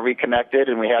just kind of reconnected,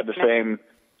 and we had the same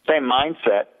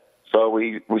mindset. So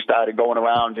we started going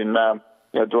around and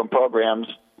doing programs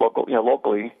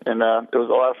locally, and it was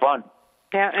a lot of fun.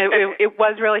 Yeah, it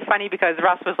was really funny because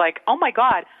Russ was like, oh, my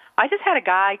God, I just had a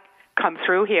guy come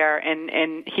through here,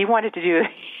 and he wanted to do,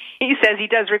 he says he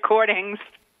does recordings.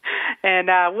 And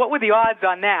what were the odds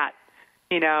on that?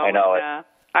 I know it.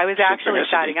 I was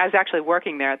actually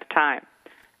working there at the time,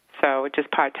 so just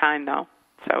part-time, though.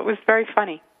 So it was very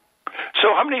funny.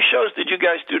 So how many shows did you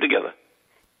guys do together?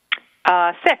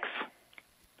 6,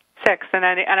 and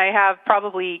I have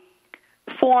probably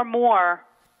 4 more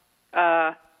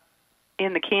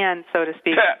in the can, so to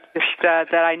speak, just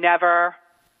that I never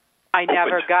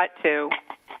got to.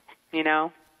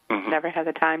 Mm-hmm. Never had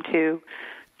the time to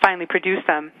finally produce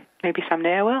them. Maybe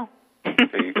someday I will.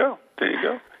 There you go.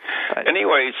 But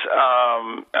anyways,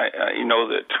 I know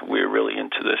that we're really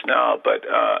into this now, but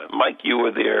Mike, you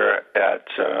were there at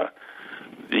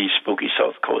the Spooky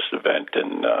South Coast event,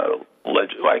 and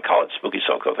I call it Spooky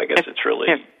South Coast. I guess it's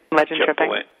really Legend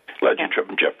Tripping. Legend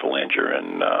Tripping, Jeff Belanger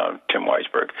and Tim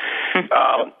Weisberg.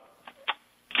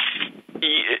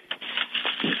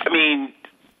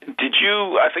 Did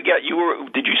you? I forget.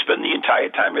 Did you spend the entire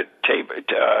time at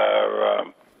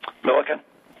Milliken?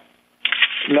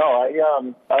 No,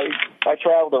 I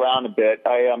traveled around a bit.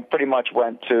 I pretty much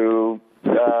went to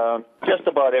just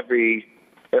about every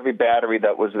battery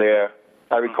that was there.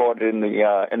 I recorded in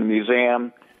the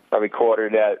museum. I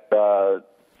recorded at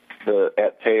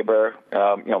Tabor,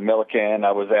 Milliken.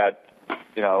 I was at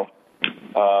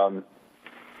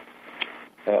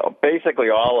basically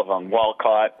all of them.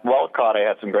 Walcott, I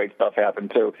had some great stuff happen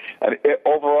too. And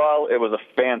overall, it was a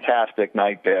fantastic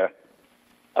night there.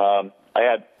 I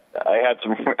had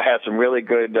some really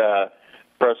good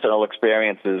personal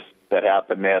experiences that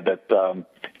happened there that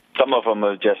some of them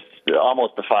are just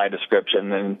almost defy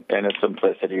description in its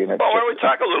simplicity. And why don't we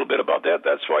talk a little bit about that?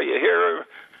 That's why you're here.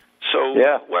 So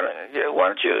why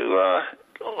don't you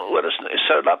let us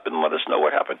set it up and let us know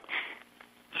what happened?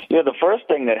 Yeah, the first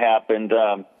thing that happened,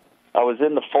 I was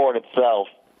in the fort itself,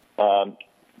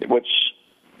 which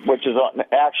is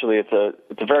actually it's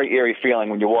a very eerie feeling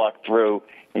when you walk through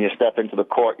and you step into the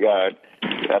courtyard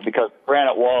because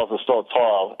granite walls are so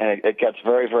tall and it gets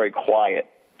very, very quiet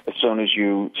as soon as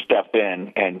you step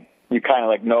in, and you kind of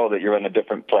like know that you're in a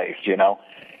different place, you know.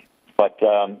 But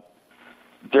that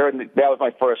was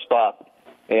my first stop,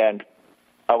 and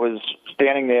I was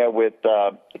standing there with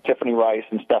Tiffany Rice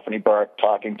and Stephanie Burke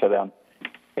talking to them,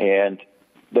 and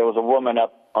there was a woman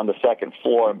up on the second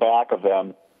floor in back of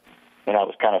them, and I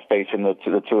was kind of facing the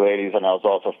two ladies, and I was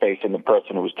also facing the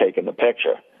person who was taking the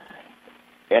picture.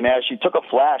 And as she took a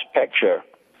flash picture,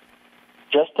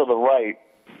 just to the right,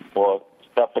 or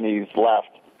Stephanie's left,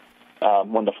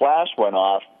 when the flash went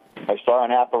off, I saw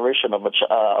an apparition of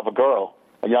a girl,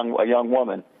 a young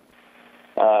woman.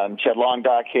 She had long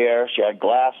dark hair. She had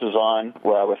glasses on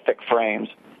with thick frames,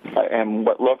 and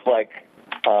what looked like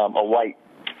a white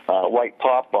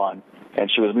top on, and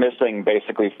she was missing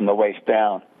basically from the waist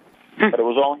down. But it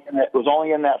was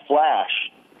only in that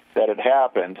flash that it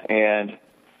happened, and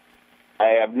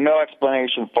I have no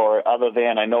explanation for it other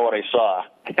than I know what I saw.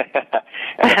 And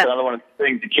that's another one of the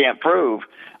things you can't prove.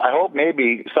 I hope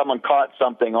maybe someone caught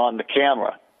something on the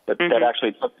camera that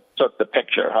actually took the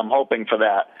picture. I'm hoping for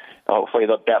that. Hopefully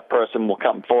that person will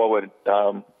come forward,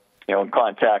 and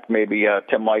contact maybe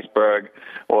Tim Weisberg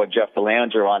or Jeff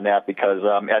Belanger on that, because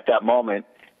at that moment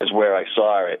is where I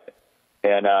saw it.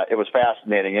 And it was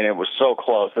fascinating, and it was so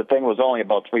close. The thing was only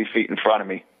about 3 feet in front of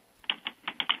me.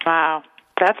 Wow.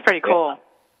 That's pretty cool.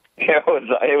 Yeah.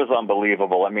 It was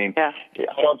unbelievable. I mean, I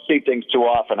don't see things too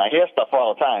often. I hear stuff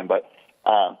all the time, but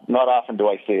not often do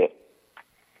I see it.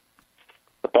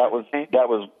 But that was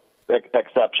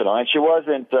exceptional. And she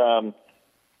wasn't,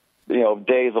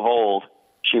 days of old.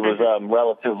 She was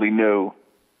relatively new,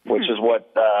 which is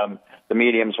what the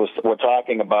mediums were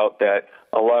talking about, that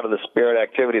a lot of the spirit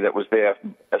activity that was there,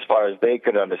 as far as they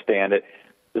could understand it,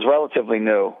 is relatively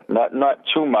new. Not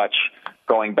too much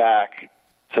going back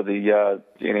to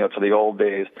the old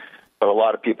days, but a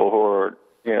lot of people who were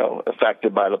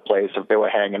affected by the place, if they were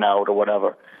hanging out or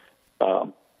whatever.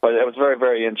 But it was very,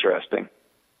 very interesting.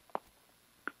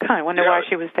 I wonder why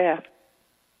she was there.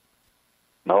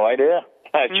 No idea.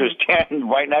 She was standing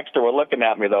right next to her, looking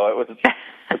at me. Though it was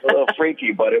a little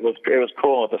freaky, but it was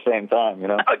cool at the same time.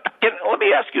 Let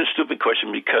me ask you a stupid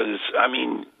question, because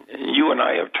you and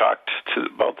I have talked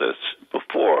about this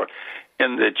before,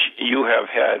 in that you have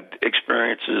had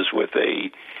experiences with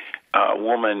a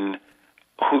woman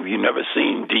who you've never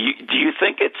seen. Do you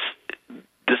think it's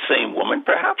the same woman,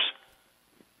 perhaps?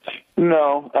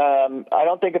 No, I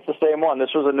don't think it's the same one.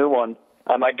 This was a new one.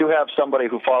 I do have somebody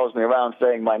who follows me around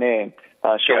saying my name.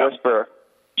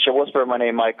 She'll whisper my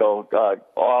name, Michael,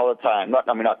 all the time. Not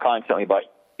constantly, but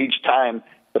each time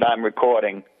that I'm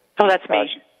recording. Oh, that's me.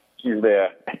 She's there.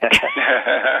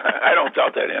 I don't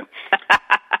doubt that, Ann.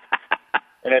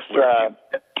 And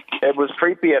it was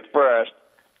creepy at first,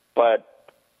 but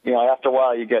after a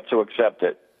while you get to accept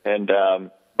it. And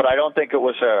but I don't think it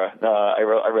was her.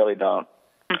 I really don't.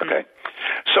 Okay.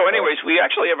 So, anyways, we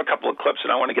actually have a couple of clips,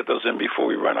 and I want to get those in before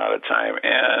we run out of time.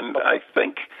 And I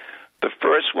think the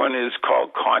first one is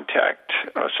called Contact,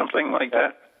 or something like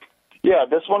that. Yeah,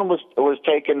 this one was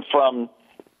taken from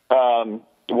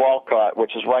Walcott,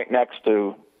 which is right next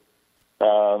to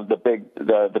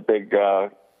the big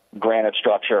granite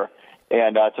structure,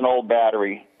 and it's an old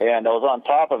battery. And I was on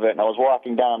top of it, and I was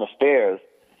walking down the stairs,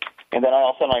 and then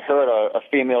all of a sudden I heard a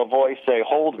female voice say,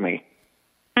 "Hold me."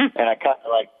 And I kind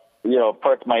of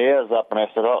perked my ears up, and I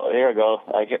said, "Oh, here we go.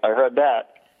 I heard that."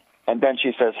 And then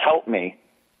she says, "Help me."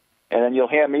 And then you'll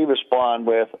hear me respond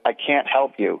with, "I can't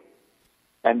help you."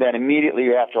 And then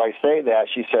immediately after I say that,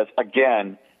 she says,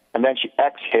 "Again." And then she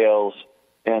exhales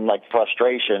in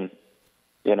frustration,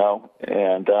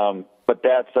 and but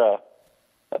that's a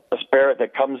spirit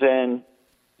that comes in,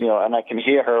 and I can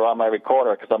hear her on my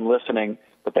recorder because I'm listening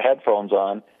with the headphones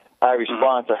on. I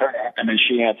respond to her, and then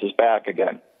she answers back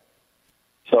again.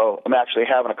 So I'm actually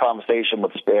having a conversation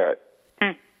with spirit.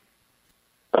 A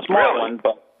small one,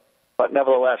 but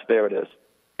nevertheless, there it is.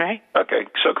 Right. Okay,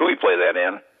 so can we play that,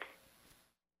 Ann?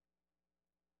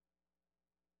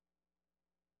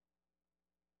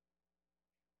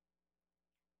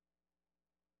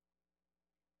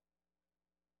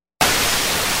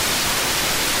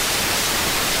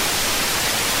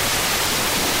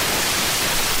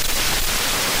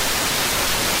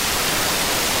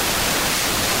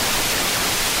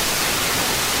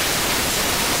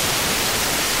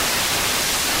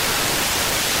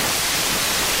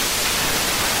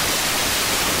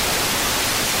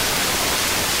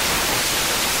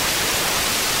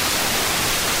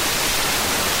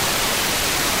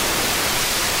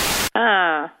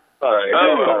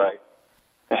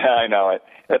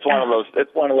 It's one of those.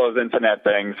 It's one of those internet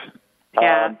things.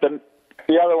 Yeah.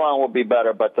 The other one will be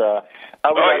better, but the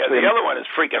other one is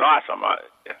freaking awesome.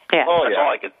 Yeah. That's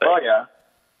all I can say. Oh yeah.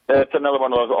 It's another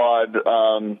one of those odd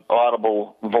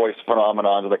audible voice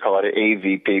phenomenons. They call it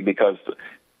AVP because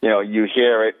you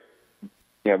hear it.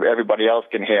 Everybody else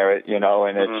can hear it.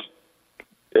 And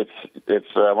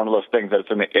it's one of those things that's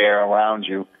in the air around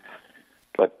you.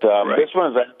 But this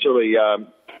one is actually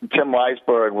Tim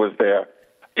Weisberg was there.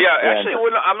 Yeah, actually,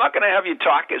 I'm not going to have you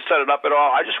set it up at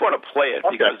all. I just want to play it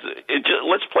because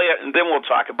let's play it and then we'll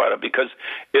talk about it because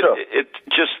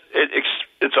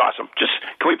it's awesome. Just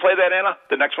can we play that, Anna?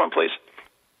 The next one, please.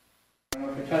 I don't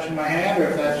know if you're touching my hand or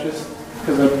if that's just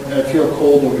because I feel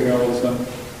cold over here all of a sudden.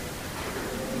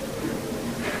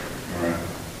 All right.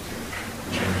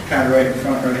 Kind of right in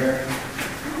front, right here.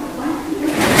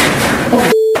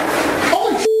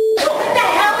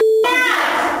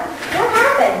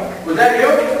 Was that you?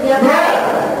 Yeah.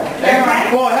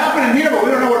 Well, it happened in here, but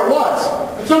we don't know what it was.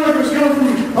 It sounded like it was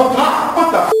coming from up top.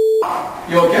 What the f***?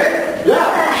 You okay? Yeah.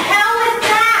 What the hell is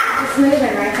that? It's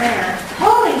moving right there.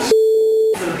 Holy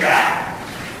shit. What is that?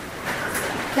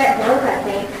 That broke, I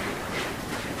think.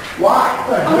 Why?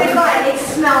 Oh my god, it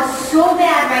smells so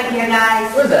bad right here,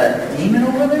 guys. What is that, a demon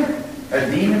over there?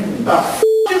 A demon? What the f***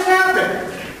 just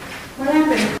happened? What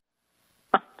happened?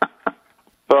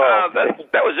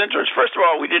 That was interesting. First of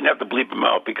all, we didn't have to bleep them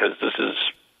out because this is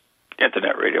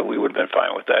internet radio. We would have been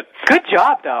fine with that. Good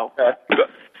job, though.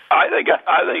 I think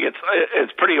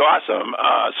it's pretty awesome.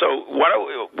 So why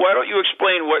don't you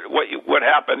explain what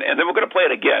happened, and then we're going to play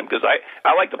it again because I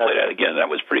like to play that again. That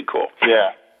was pretty cool.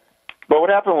 Yeah. But what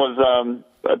happened was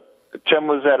Tim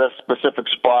was at a specific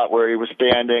spot where he was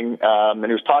standing, and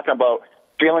he was talking about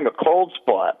feeling a cold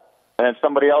spot, and then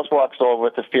somebody else walks over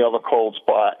to feel the cold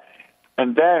spot.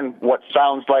 And then what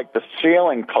sounds like the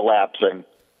ceiling collapsing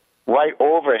right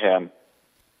over him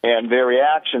and their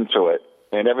reaction to it.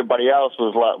 And everybody else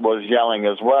was yelling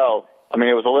as well. I mean,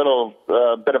 it was a little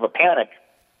bit of a panic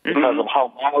because of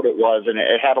how loud it was, and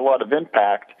it had a lot of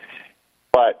impact.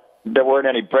 But there weren't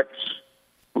any bricks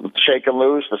shaken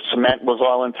loose. The cement was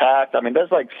all intact. I mean,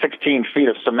 there's like 16 feet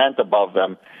of cement above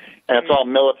them, and it's all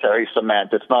military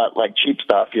cement. It's not like cheap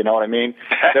stuff, you know what I mean?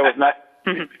 There was not...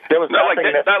 There was not like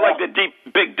the deep,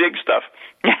 big dig stuff.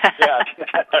 Yeah,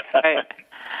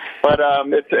 but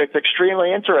it's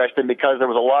extremely interesting because there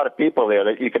was a lot of people there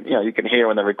that you can hear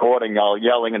in the recording all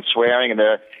yelling and swearing, and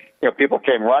people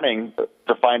came running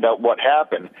to find out what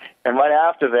happened. And right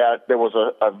after that, there was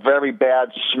a very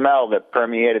bad smell that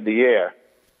permeated the air.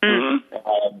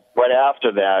 Right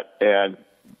after that,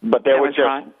 but they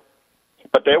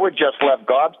were just left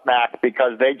gobsmacked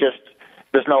because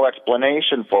there's no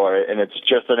explanation for it, and it's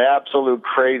just an absolute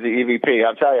crazy EVP.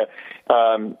 I'll tell you,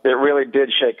 it really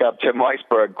did shake up Tim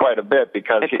Weisberg quite a bit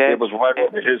because it was right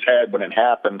over his head when it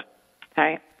happened.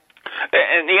 Right.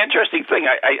 And the interesting thing,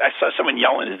 I saw someone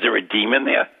yelling, is there a demon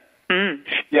there?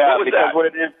 Yeah, because what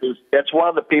it is it's one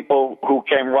of the people who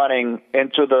came running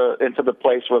into the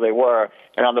place where they were,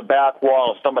 and on the back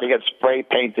wall, somebody had spray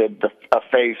painted a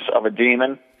face of a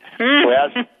demon.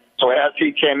 So as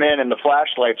he came in and the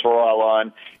flashlights were all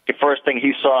on, the first thing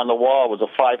he saw on the wall was a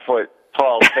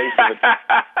 5-foot-tall face of a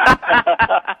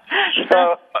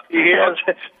so he hears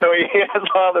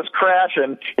all this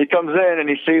crashing. He comes in and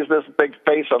he sees this big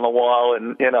face on the wall,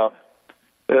 and it's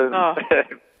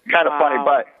kind of funny,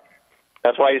 but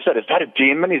that's why he said, "Is that a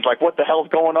demon?" He's like, "What the hell's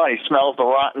going on?" He smells the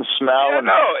rotten smell.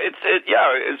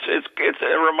 It's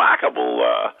a remarkable.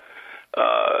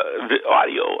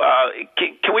 Audio.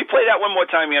 Can we play that one more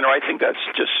time, Anna? I think that's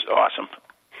just awesome.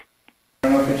 I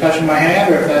don't know if you're touching my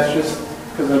hand or if that's just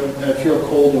because I feel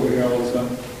cold over here all of a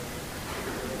sudden.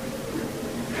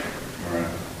 All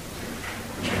right.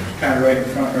 Kind of right in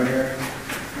front, right here.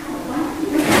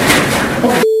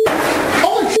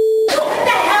 Holy shit! What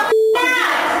the hell is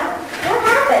that? What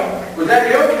happened? Was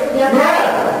that you? Yeah.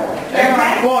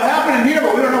 Well, it happened in here,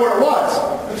 but we don't know what it was.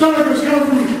 It sounded like it was coming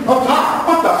from up top.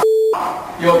 What the f***?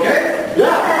 You okay? Yeah.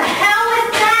 What the hell is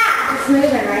that? It's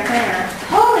moving right there.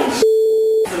 Holy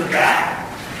shit. What is that?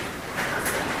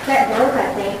 That broke, I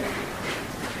think.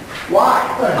 Why?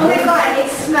 Oh my god,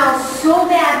 it smells so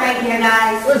bad right here,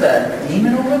 guys. What is that, a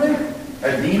demon over there?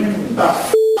 A demon? What the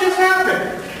f*** just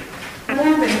happened? What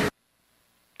happened?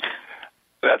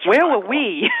 Where were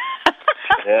we?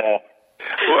 Yeah.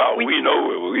 Well, we know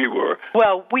where we were.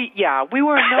 Well, we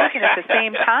were in Milliken at the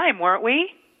same time, weren't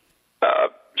we?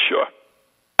 Sure.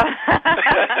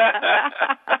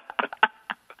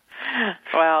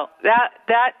 Well,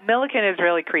 that Milliken is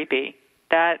really creepy.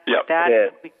 And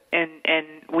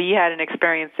we had an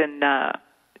experience in the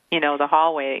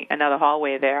hallway, another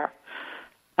hallway there.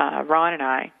 Ron and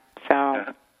I.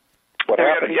 So. What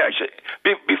happened? Yeah,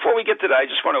 before we get to that, I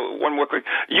just want to one more quick.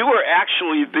 You were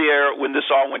actually there when this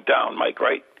all went down, Mike,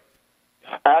 right?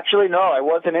 Actually, no, I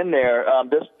wasn't in there.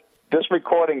 This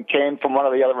recording came from one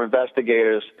of the other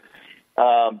investigators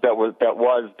that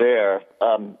was there.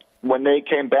 When they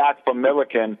came back from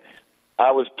Milliken,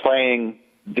 I was playing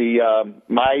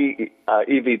my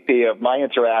EVP of my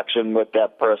interaction with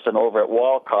that person over at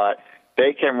Walcott.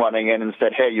 They came running in and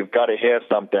said, "Hey, you've got to hear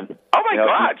something." Oh my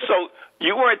God! So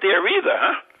you weren't there either,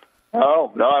 huh?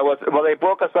 No, I wasn't. Well, they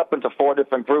broke us up into 4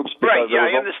 different groups. Right? Yeah,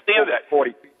 I understand that.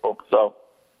 40 people. So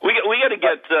we got to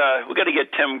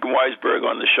get Tim Weisberg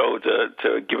on the show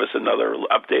to give us another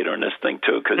update on this thing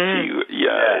too, because I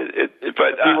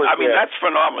mean that's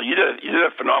phenomenal. You did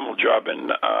a phenomenal job in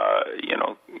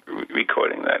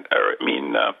recording that.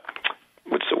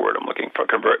 What's the word I'm looking for?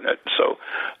 Converting it so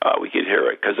we could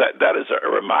hear it, because that is a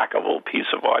remarkable piece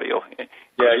of audio.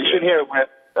 Yeah, you should hear it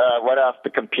right off the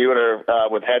computer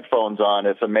with headphones on.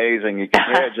 It's amazing. You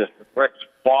can hear just the bricks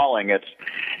falling.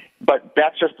 But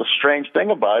that's just the strange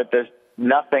thing about it. There's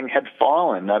nothing had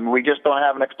fallen. I mean, we just don't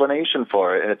have an explanation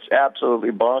for it. It's absolutely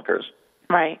bonkers.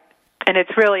 Right. And it's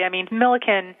really, I mean,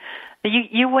 Milliken,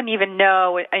 you wouldn't even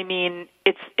know. I mean,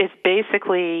 it's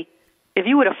basically, if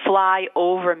you were to fly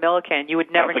over Milliken, you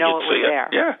would never know it was there.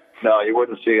 Yeah. No, you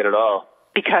wouldn't see it at all.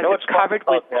 Because it's covered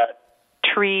with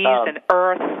trees and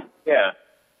earth. Yeah.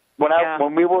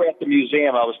 When we were at the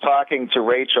museum, I was talking to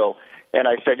Rachel, and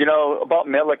I said, about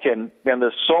Milliken, and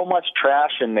there's so much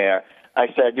trash in there. I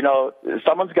said,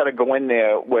 someone's got to go in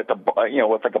there with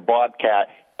like a bobcat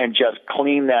and just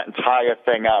clean that entire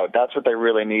thing out. That's what they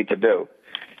really need to do.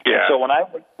 Yeah. And so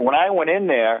when I went in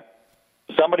there,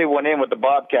 somebody went in with the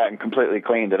bobcat and completely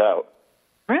cleaned it out.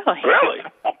 Really?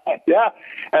 Yeah.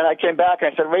 And I came back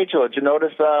and I said, Rachel, did you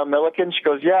notice Milliken? She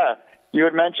goes, yeah. You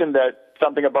had mentioned that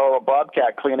something about a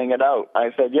bobcat cleaning it out.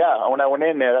 I said, yeah. When I went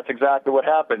in there, that's exactly what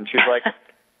happened. She's like,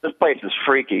 this place is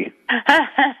freaky.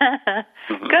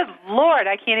 Good Lord,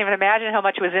 I can't even imagine how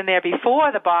much was in there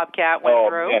before the bobcat went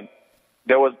through. Man.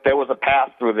 There was a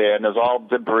path through there, and there's all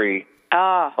debris.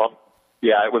 Oh.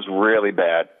 Yeah, it was really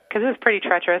bad. Because it was pretty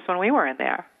treacherous when we were in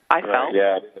there, I felt.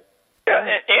 Yeah.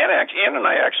 Ann and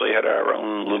I actually had our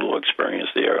own little experience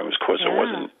there. Of course, it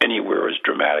wasn't anywhere as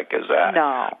dramatic as that.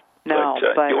 No,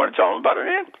 but you want to tell them about it,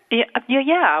 Ann?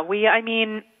 Yeah.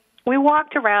 We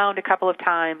walked around a couple of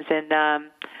times and,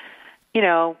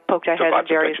 poked our heads in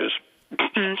various...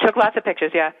 took lots of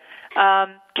pictures, yeah.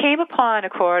 Came upon a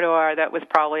corridor that was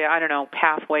probably,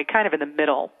 halfway, kind of in the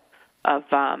middle of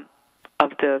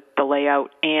the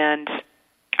layout, and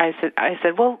I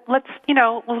said, well, let's,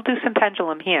 we'll do some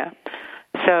pendulum here.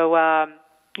 So,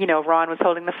 Ron was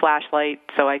holding the flashlight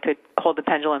so I could hold the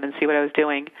pendulum and see what I was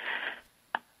doing.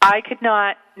 I could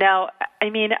not. Now, I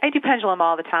do pendulum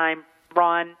all the time,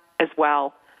 Ron as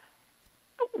well.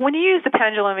 When you use the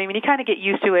pendulum, you kind of get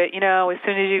used to it, as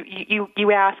soon as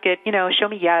you ask it, show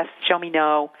me yes, show me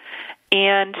no.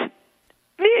 And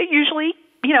it usually,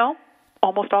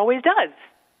 almost always does.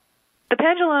 The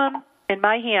pendulum in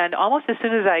my hand, almost as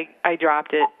soon as I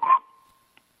dropped it,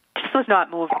 just was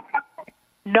not moving.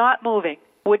 Not moving.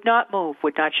 Would not move.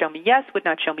 Would not show me yes, would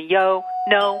not show me no.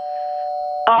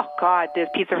 Oh, God, there's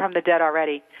pizza from the dead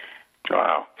already.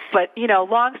 Wow. But,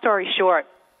 long story short,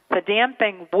 the damn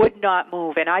thing would not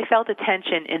move, and I felt a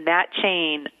tension in that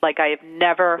chain like I have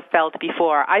never felt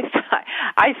before. I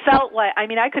felt like,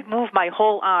 I could move my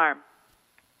whole arm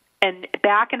and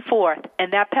back and forth,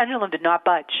 and that pendulum did not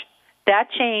budge. That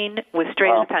chain was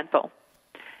straight as a pencil.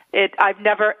 I've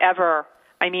never, ever,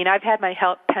 I've had my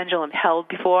pendulum held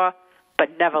before,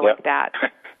 but never like that.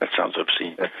 That sounds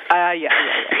obscene. Yeah.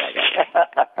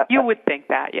 You would think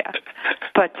that, yeah.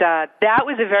 But that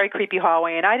was a very creepy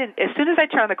hallway, and as soon as I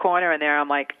turned the corner in there, I'm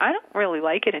like, I don't really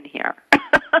like it in here.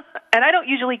 And I don't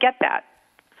usually get that.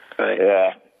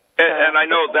 Yeah. And I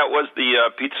know that was the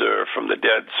pizza from the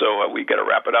dead, so we got to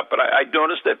wrap it up. But I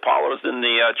noticed that Paula was in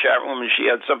the chat room, and she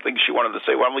had something she wanted to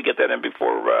say. Why don't we get that in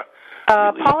before...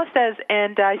 Paula says,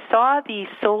 and I saw the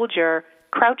soldier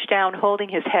crouch down holding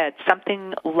his head,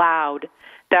 something loud.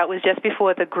 That was just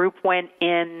before the group went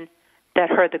in that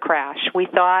heard the crash. We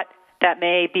thought that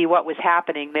may be what was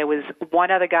happening. There was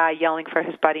one other guy yelling for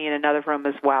his buddy in another room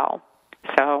as well.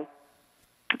 So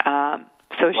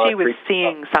she was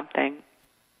seeing something.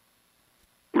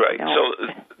 Right. So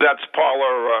that's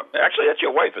Paula. Actually, that's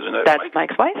your wife, isn't it? That's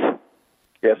Mike's wife.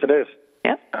 Yes, it is.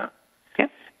 Yep.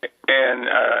 Yep. And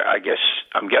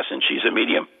I'm guessing she's a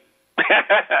medium.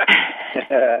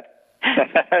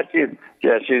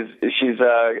 She's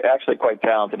actually quite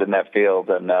talented in that field,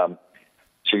 and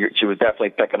she was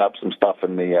definitely picking up some stuff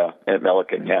in the in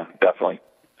Milliken. Yeah, definitely.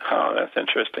 Oh, that's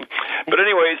interesting. But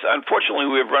anyways, unfortunately,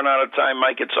 we've run out of time,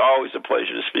 Mike. It's always a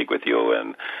pleasure to speak with you,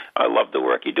 and I love the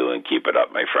work you do, and keep it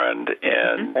up, my friend.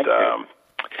 And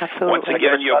absolutely. Once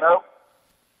again,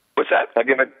 what's that?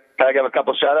 Can I give a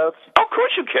couple shout-outs? Oh, of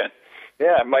course you can.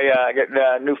 Yeah, I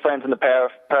got new friends in the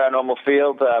paranormal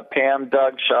field, Pam,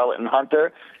 Doug, Charlotte, and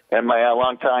Hunter, and my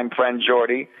longtime friend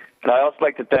Jordy. And I also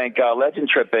like to thank Legend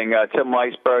Tripping, Tim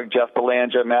Weisberg, Jeff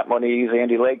Belanger, Matt Moniz,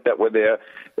 Andy Lake that were there.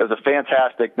 It was a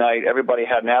fantastic night. Everybody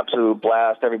had an absolute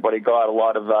blast. Everybody got a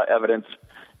lot of evidence.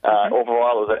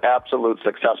 Overall, it was an absolute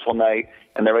successful night,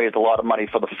 and they raised a lot of money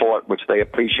for the fort, which they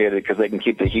appreciated because they can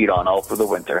keep the heat on all through the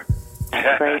winter.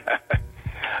 Great.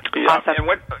 Awesome. And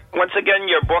once again,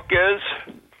 your book is?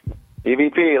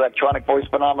 EVP, Electronic Voice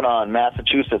Phenomenon,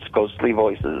 Massachusetts, Ghostly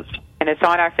Voices. And it's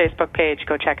on our Facebook page.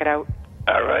 Go check it out.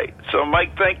 All right. So,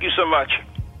 Mike, thank you so much.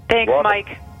 Thanks,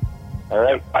 Mike. All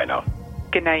right. Bye now.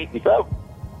 Good night. Peace out.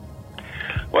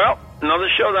 Well, another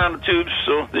show down the tubes,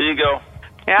 so there you go.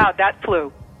 Yeah, that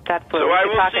flew. So I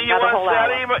will see you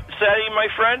on Saturday, my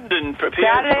friend, and prepare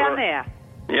Saturday I'm there.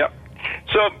 Yep.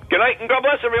 So, good night and God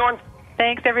bless everyone.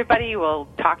 Thanks, everybody. We'll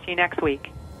talk to you next week.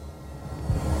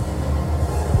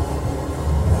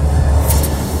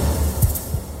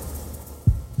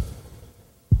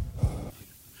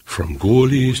 From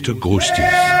ghoulies to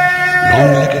ghosties,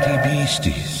 long-leggedy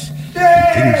beasties,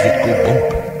 and things that go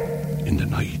bump in the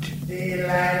night.